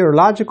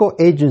meteorological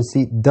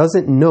agency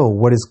doesn't know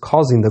what is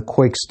causing the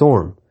quake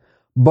storm,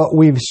 but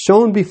we've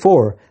shown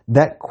before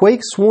that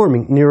quake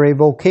swarming near a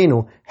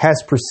volcano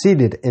has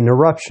preceded an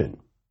eruption.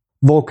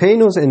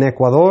 Volcanoes in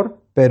Ecuador,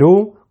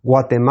 Peru,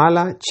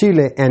 Guatemala,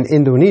 Chile, and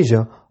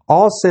Indonesia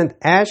all sent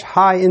ash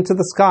high into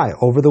the sky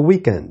over the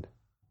weekend.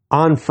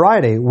 On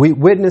Friday, we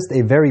witnessed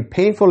a very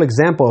painful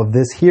example of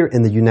this here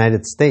in the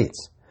United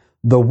States.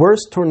 The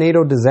worst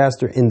tornado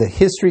disaster in the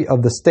history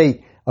of the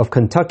state of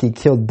Kentucky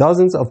killed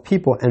dozens of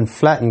people and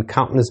flattened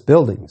countless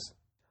buildings.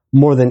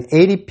 More than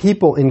 80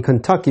 people in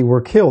Kentucky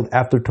were killed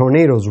after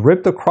tornadoes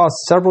ripped across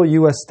several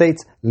U.S.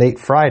 states late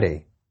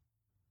Friday.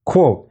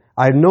 Quote,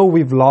 "I know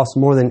we've lost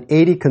more than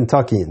 80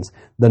 Kentuckians.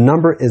 The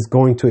number is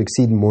going to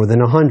exceed more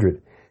than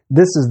 100.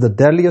 This is the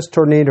deadliest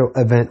tornado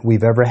event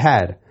we've ever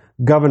had,"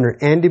 Governor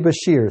Andy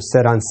Beshear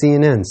said on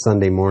CNN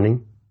Sunday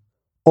morning.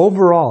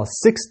 Overall,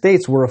 6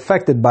 states were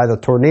affected by the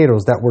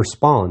tornadoes that were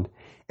spawned,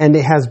 and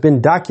it has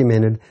been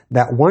documented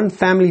that one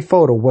family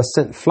photo was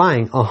sent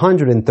flying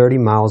 130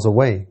 miles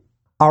away.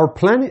 Our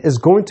planet is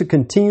going to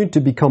continue to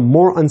become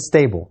more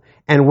unstable,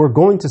 and we're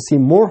going to see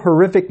more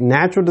horrific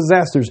natural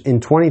disasters in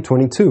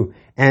 2022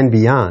 and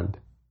beyond.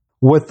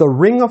 With the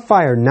Ring of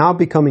Fire now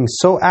becoming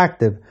so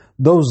active,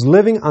 those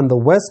living on the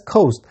West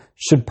Coast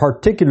should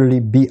particularly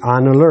be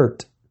on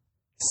alert.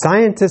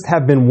 Scientists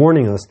have been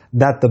warning us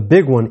that the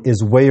big one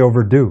is way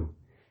overdue,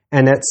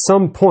 and at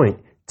some point,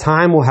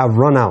 time will have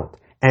run out,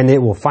 and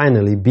it will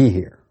finally be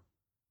here.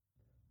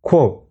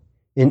 Quote,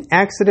 "In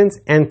accidents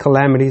and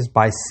calamities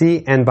by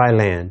sea and by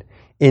land,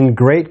 in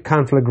great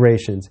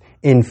conflagrations,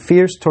 in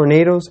fierce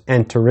tornadoes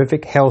and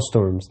terrific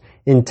hailstorms,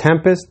 in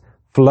tempests,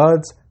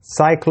 floods,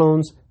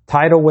 cyclones,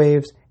 tidal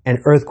waves, and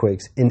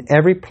earthquakes, in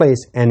every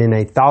place and in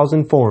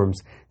 1,000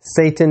 forms,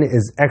 Satan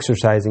is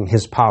exercising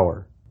his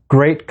power."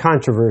 Great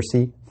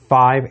Controversy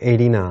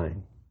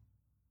 589.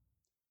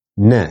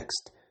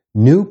 Next,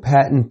 new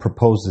patent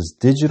proposes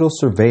digital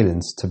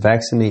surveillance to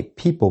vaccinate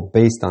people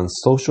based on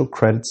social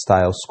credit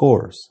style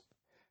scores.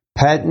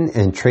 Patent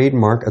and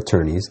trademark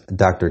attorneys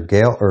Dr.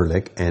 Gail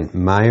Ehrlich and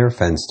Meyer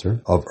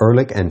Fenster of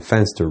Ehrlich and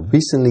Fenster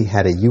recently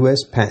had a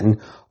U.S. patent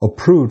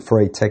approved for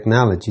a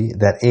technology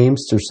that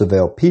aims to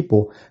surveil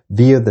people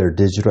via their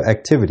digital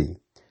activity,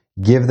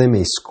 give them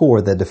a score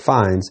that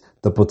defines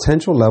the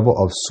potential level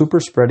of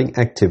super-spreading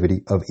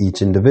activity of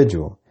each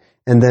individual,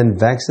 and then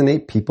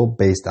vaccinate people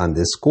based on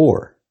this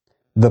score.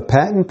 The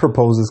patent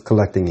proposes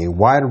collecting a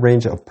wide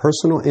range of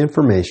personal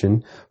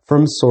information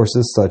from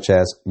sources such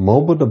as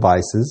mobile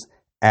devices,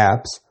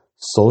 apps,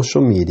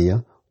 social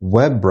media,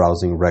 web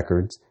browsing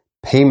records,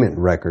 payment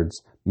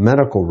records,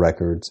 medical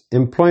records,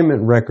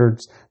 employment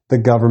records, the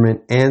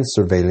government, and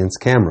surveillance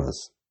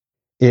cameras.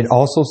 It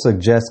also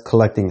suggests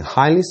collecting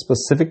highly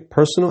specific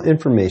personal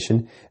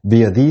information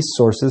via these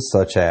sources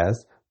such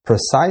as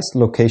precise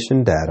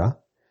location data,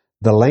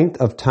 the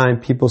length of time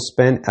people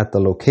spend at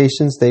the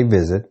locations they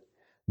visit,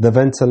 the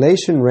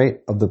ventilation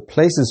rate of the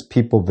places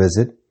people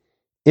visit,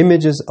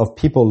 images of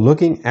people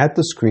looking at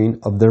the screen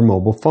of their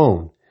mobile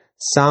phone,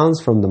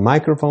 sounds from the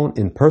microphone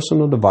in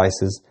personal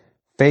devices,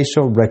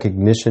 facial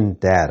recognition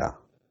data.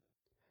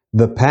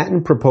 The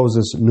patent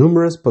proposes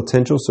numerous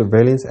potential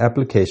surveillance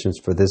applications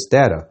for this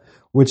data,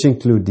 which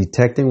include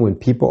detecting when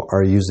people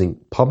are using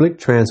public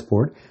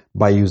transport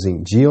by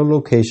using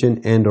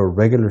geolocation and/or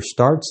regular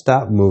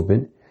start-stop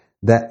movement,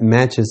 that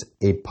matches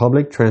a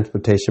public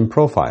transportation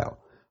profile,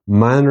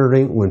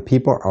 monitoring when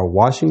people are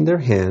washing their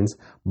hands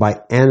by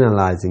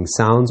analyzing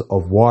sounds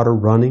of water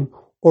running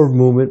or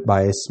movement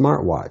by a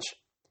smartwatch,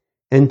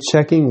 and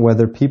checking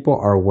whether people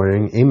are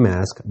wearing a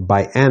mask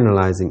by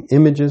analyzing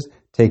images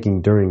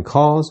taken during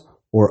calls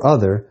or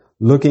other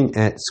looking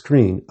at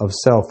screen of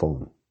cell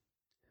phone.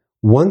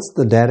 Once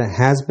the data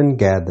has been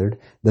gathered,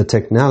 the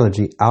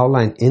technology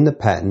outlined in the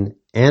patent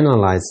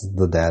analyzes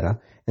the data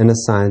and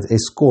assigns a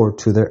score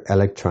to their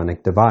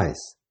electronic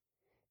device.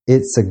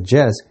 It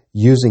suggests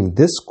using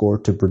this score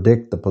to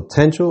predict the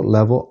potential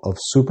level of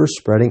super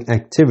spreading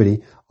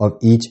activity of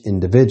each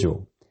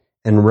individual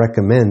and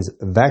recommends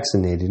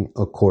vaccinating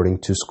according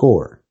to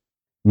score.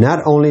 Not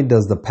only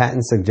does the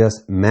patent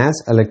suggest mass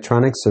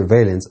electronic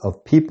surveillance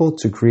of people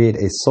to create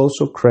a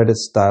social credit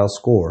style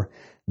score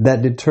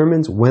that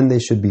determines when they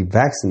should be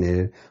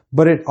vaccinated,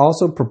 but it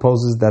also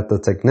proposes that the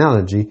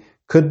technology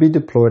could be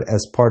deployed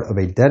as part of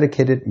a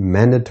dedicated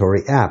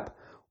mandatory app,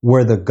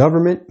 where the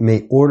government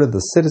may order the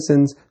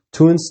citizens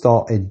to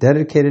install a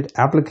dedicated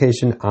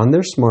application on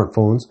their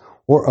smartphones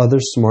or other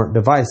smart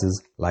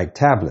devices like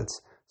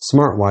tablets,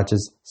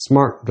 smartwatches,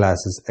 smart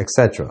glasses,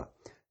 etc.,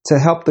 to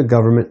help the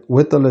government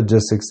with the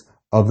logistics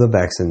of the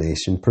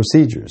vaccination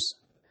procedures.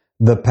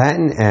 The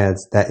patent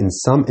adds that in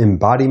some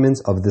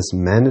embodiments of this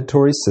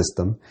mandatory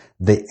system,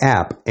 the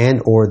app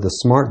and/or the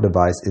smart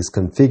device is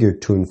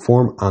configured to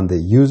inform on the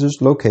user's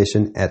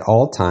location at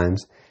all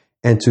times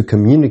and to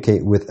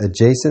communicate with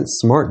adjacent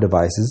smart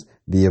devices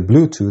via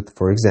Bluetooth,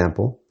 for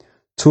example,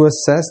 to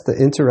assess the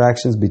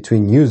interactions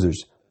between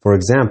users, for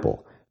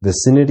example,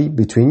 vicinity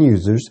between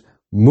users,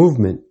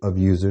 movement of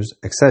users,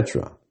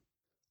 etc.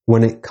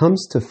 When it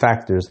comes to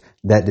factors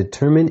that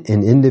determine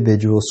an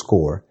individual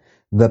score,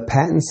 the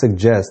patent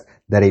suggests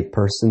that a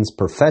person's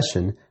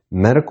profession,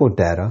 medical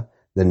data,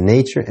 the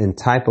nature and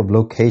type of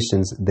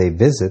locations they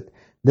visit,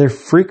 their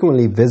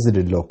frequently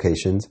visited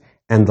locations,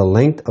 and the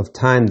length of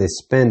time they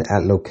spend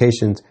at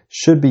locations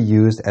should be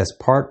used as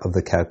part of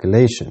the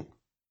calculation.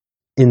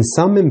 In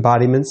some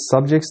embodiments,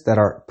 subjects that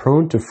are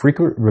prone to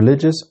frequent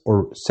religious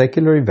or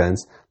secular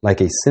events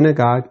like a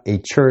synagogue, a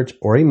church,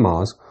 or a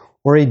mosque,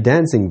 or a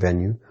dancing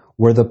venue,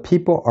 where the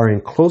people are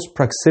in close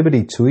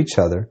proximity to each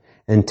other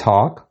and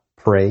talk,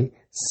 pray,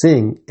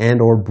 sing,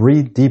 and or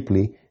breathe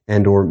deeply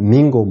and or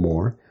mingle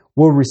more,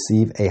 will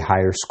receive a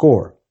higher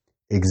score.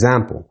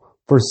 Example,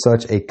 for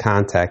such a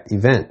contact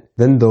event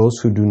than those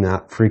who do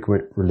not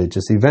frequent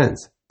religious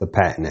events, the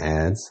patent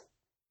adds.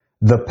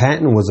 The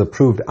patent was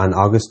approved on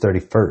August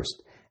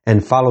 31st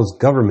and follows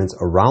governments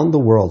around the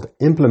world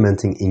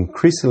implementing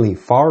increasingly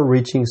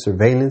far-reaching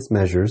surveillance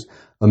measures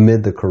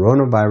amid the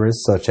coronavirus,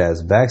 such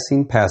as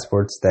vaccine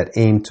passports that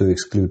aim to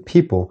exclude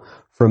people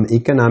from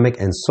economic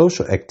and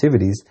social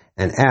activities,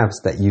 and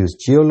apps that use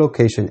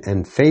geolocation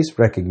and face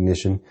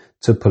recognition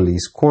to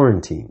police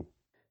quarantine.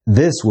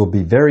 This will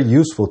be very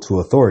useful to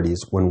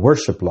authorities when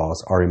worship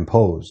laws are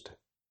imposed.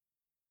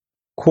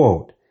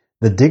 Quote,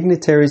 "The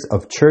dignitaries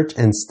of church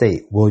and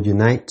state will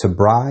unite to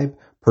bribe,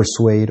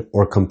 persuade,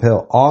 or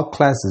compel all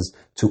classes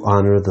to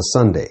honor the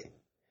Sunday.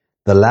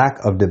 The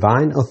lack of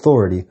divine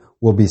authority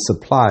will be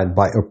supplied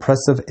by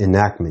oppressive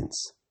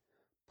enactments.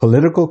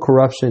 Political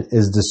corruption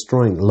is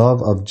destroying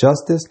love of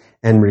justice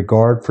and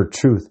regard for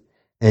truth,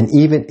 and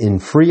even in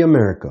free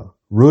America,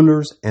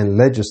 rulers and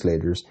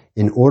legislators,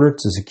 in order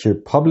to secure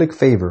public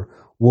favor,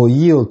 will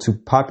yield to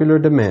popular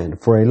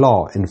demand for a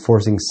law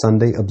enforcing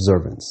Sunday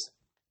observance.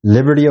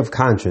 Liberty of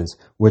conscience,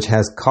 which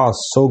has cost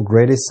so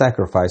great a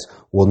sacrifice,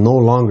 will no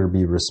longer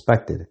be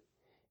respected.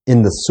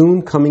 In the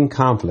soon coming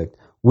conflict,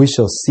 we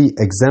shall see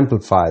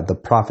exemplified the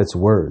prophet's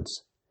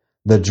words.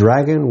 The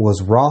dragon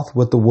was wroth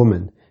with the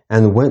woman,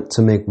 and went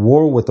to make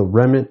war with the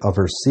remnant of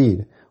her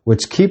seed,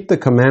 which keep the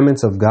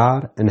commandments of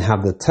God and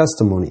have the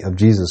testimony of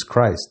Jesus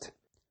Christ."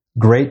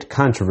 Great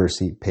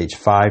Controversy, page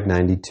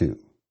 592.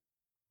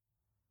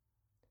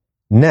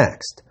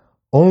 Next,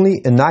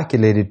 only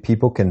inoculated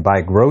people can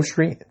buy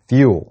grocery,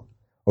 fuel.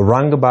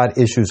 Aurangabad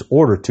issues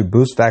order to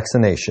boost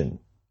vaccination.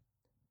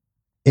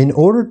 In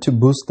order to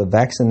boost the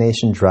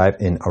vaccination drive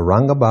in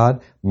Aurangabad,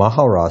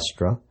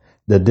 Maharashtra,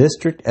 the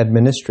district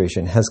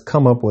administration has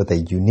come up with a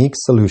unique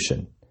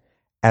solution.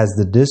 As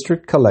the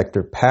district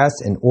collector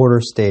passed an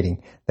order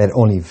stating that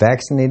only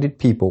vaccinated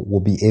people will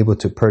be able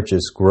to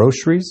purchase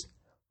groceries,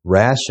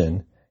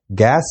 ration,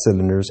 gas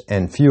cylinders,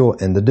 and fuel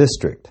in the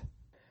district.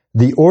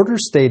 The order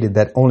stated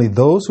that only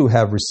those who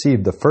have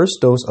received the first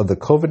dose of the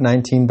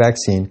COVID-19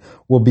 vaccine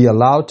will be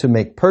allowed to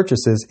make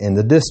purchases in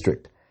the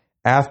district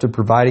after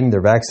providing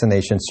their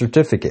vaccination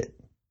certificate.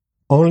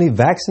 Only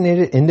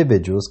vaccinated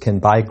individuals can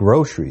buy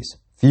groceries,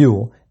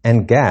 fuel,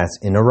 and gas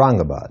in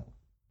Aurangabad.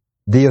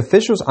 The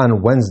officials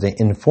on Wednesday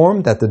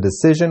informed that the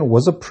decision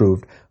was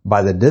approved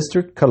by the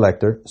district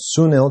collector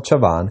Sunil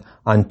Chavan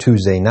on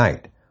Tuesday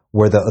night,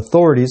 where the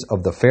authorities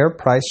of the fair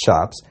price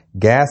shops,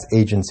 gas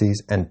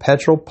agencies, and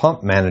petrol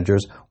pump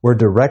managers were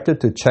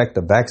directed to check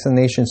the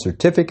vaccination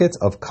certificates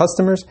of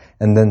customers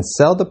and then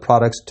sell the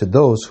products to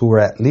those who were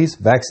at least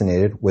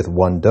vaccinated with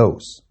one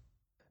dose.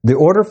 The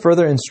order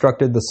further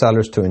instructed the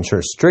sellers to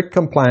ensure strict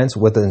compliance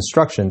with the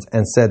instructions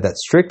and said that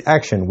strict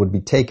action would be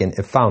taken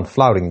if found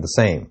flouting the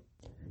same.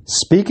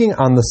 Speaking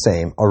on the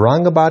same,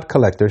 Aurangabad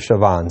collector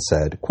Shavan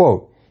said,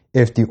 quote,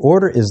 "If the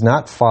order is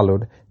not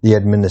followed, the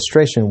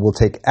administration will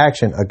take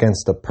action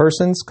against the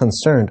persons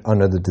concerned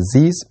under the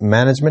Disease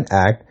Management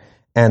Act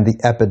and the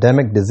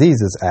Epidemic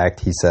Diseases Act,"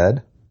 he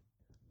said.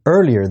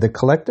 Earlier, the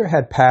collector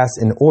had passed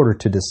an order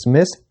to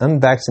dismiss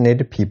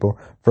unvaccinated people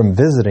from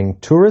visiting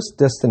tourist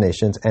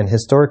destinations and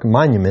historic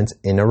monuments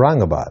in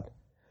Aurangabad.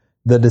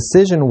 The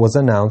decision was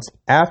announced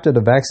after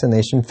the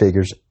vaccination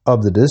figures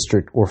of the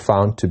district were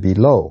found to be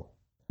low.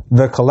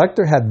 The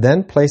collector had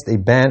then placed a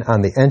ban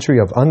on the entry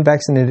of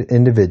unvaccinated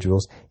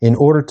individuals in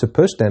order to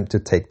push them to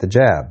take the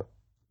jab.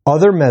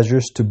 Other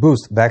measures to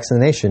boost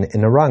vaccination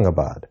in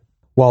Aurangabad.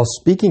 While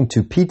speaking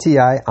to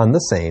PTI on the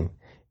same,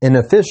 an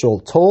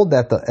official told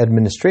that the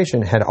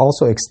administration had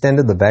also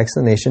extended the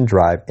vaccination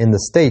drive in the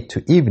state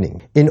to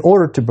evening in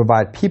order to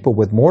provide people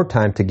with more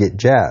time to get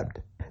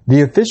jabbed.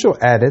 The official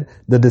added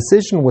the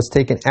decision was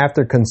taken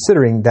after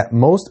considering that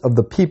most of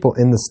the people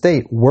in the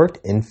state worked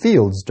in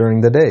fields during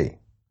the day.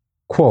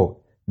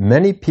 Quote,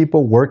 "Many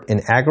people work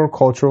in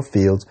agricultural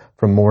fields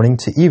from morning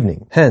to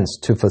evening. Hence,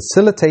 to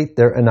facilitate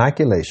their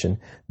inoculation,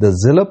 the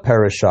Zilla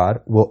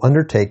Parishad will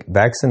undertake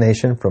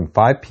vaccination from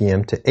 5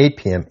 p.m. to 8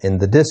 p.m. in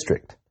the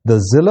district." The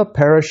Zilla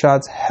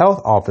Parishad's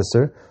health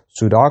officer,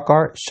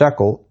 Sudhakar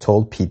Shekel,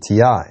 told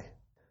PTI.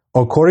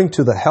 According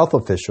to the health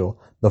official,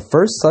 the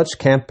first such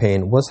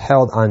campaign was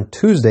held on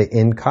Tuesday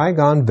in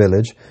Kaigan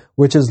village,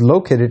 which is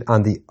located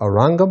on the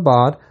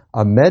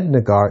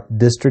Aurangabad-Ahmednagar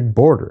district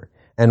border,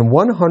 and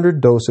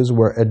 100 doses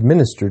were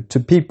administered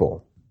to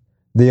people.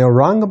 The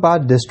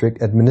Aurangabad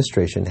district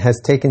administration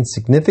has taken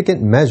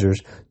significant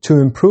measures to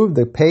improve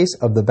the pace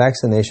of the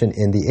vaccination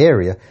in the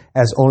area,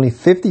 as only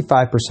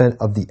 55%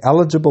 of the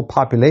eligible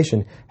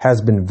population has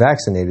been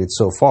vaccinated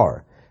so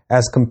far,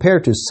 as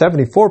compared to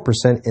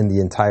 74% in the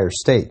entire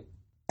state.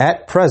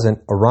 At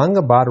present,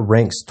 Aurangabad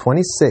ranks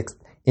 26th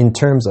in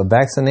terms of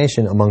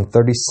vaccination among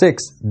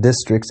 36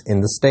 districts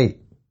in the state.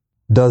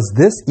 Does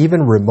this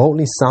even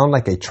remotely sound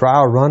like a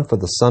trial run for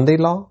the Sunday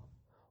law?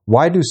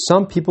 Why do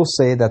some people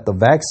say that the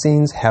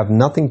vaccines have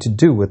nothing to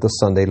do with the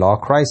Sunday law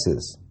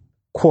crisis?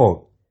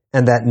 Quote,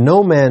 "And that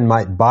no man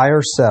might buy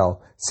or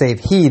sell,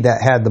 save he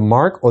that had the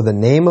mark or the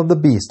name of the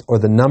beast or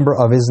the number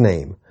of his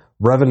name."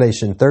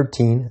 Revelation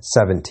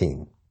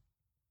 13:17.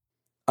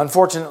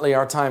 Unfortunately,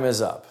 our time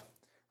is up.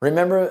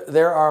 Remember,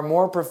 there are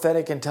more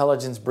prophetic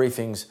intelligence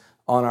briefings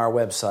on our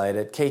website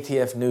at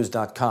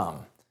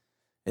ktfnews.com.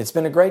 It's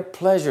been a great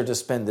pleasure to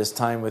spend this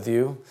time with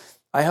you.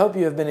 I hope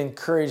you have been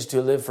encouraged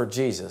to live for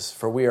Jesus,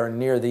 for we are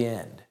near the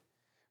end.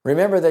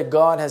 Remember that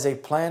God has a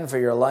plan for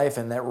your life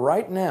and that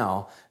right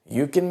now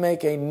you can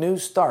make a new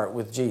start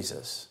with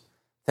Jesus.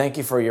 Thank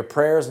you for your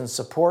prayers and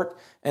support,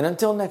 and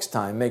until next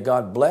time, may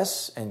God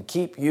bless and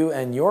keep you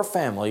and your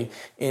family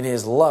in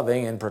His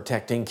loving and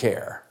protecting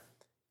care.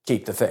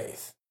 Keep the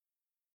faith.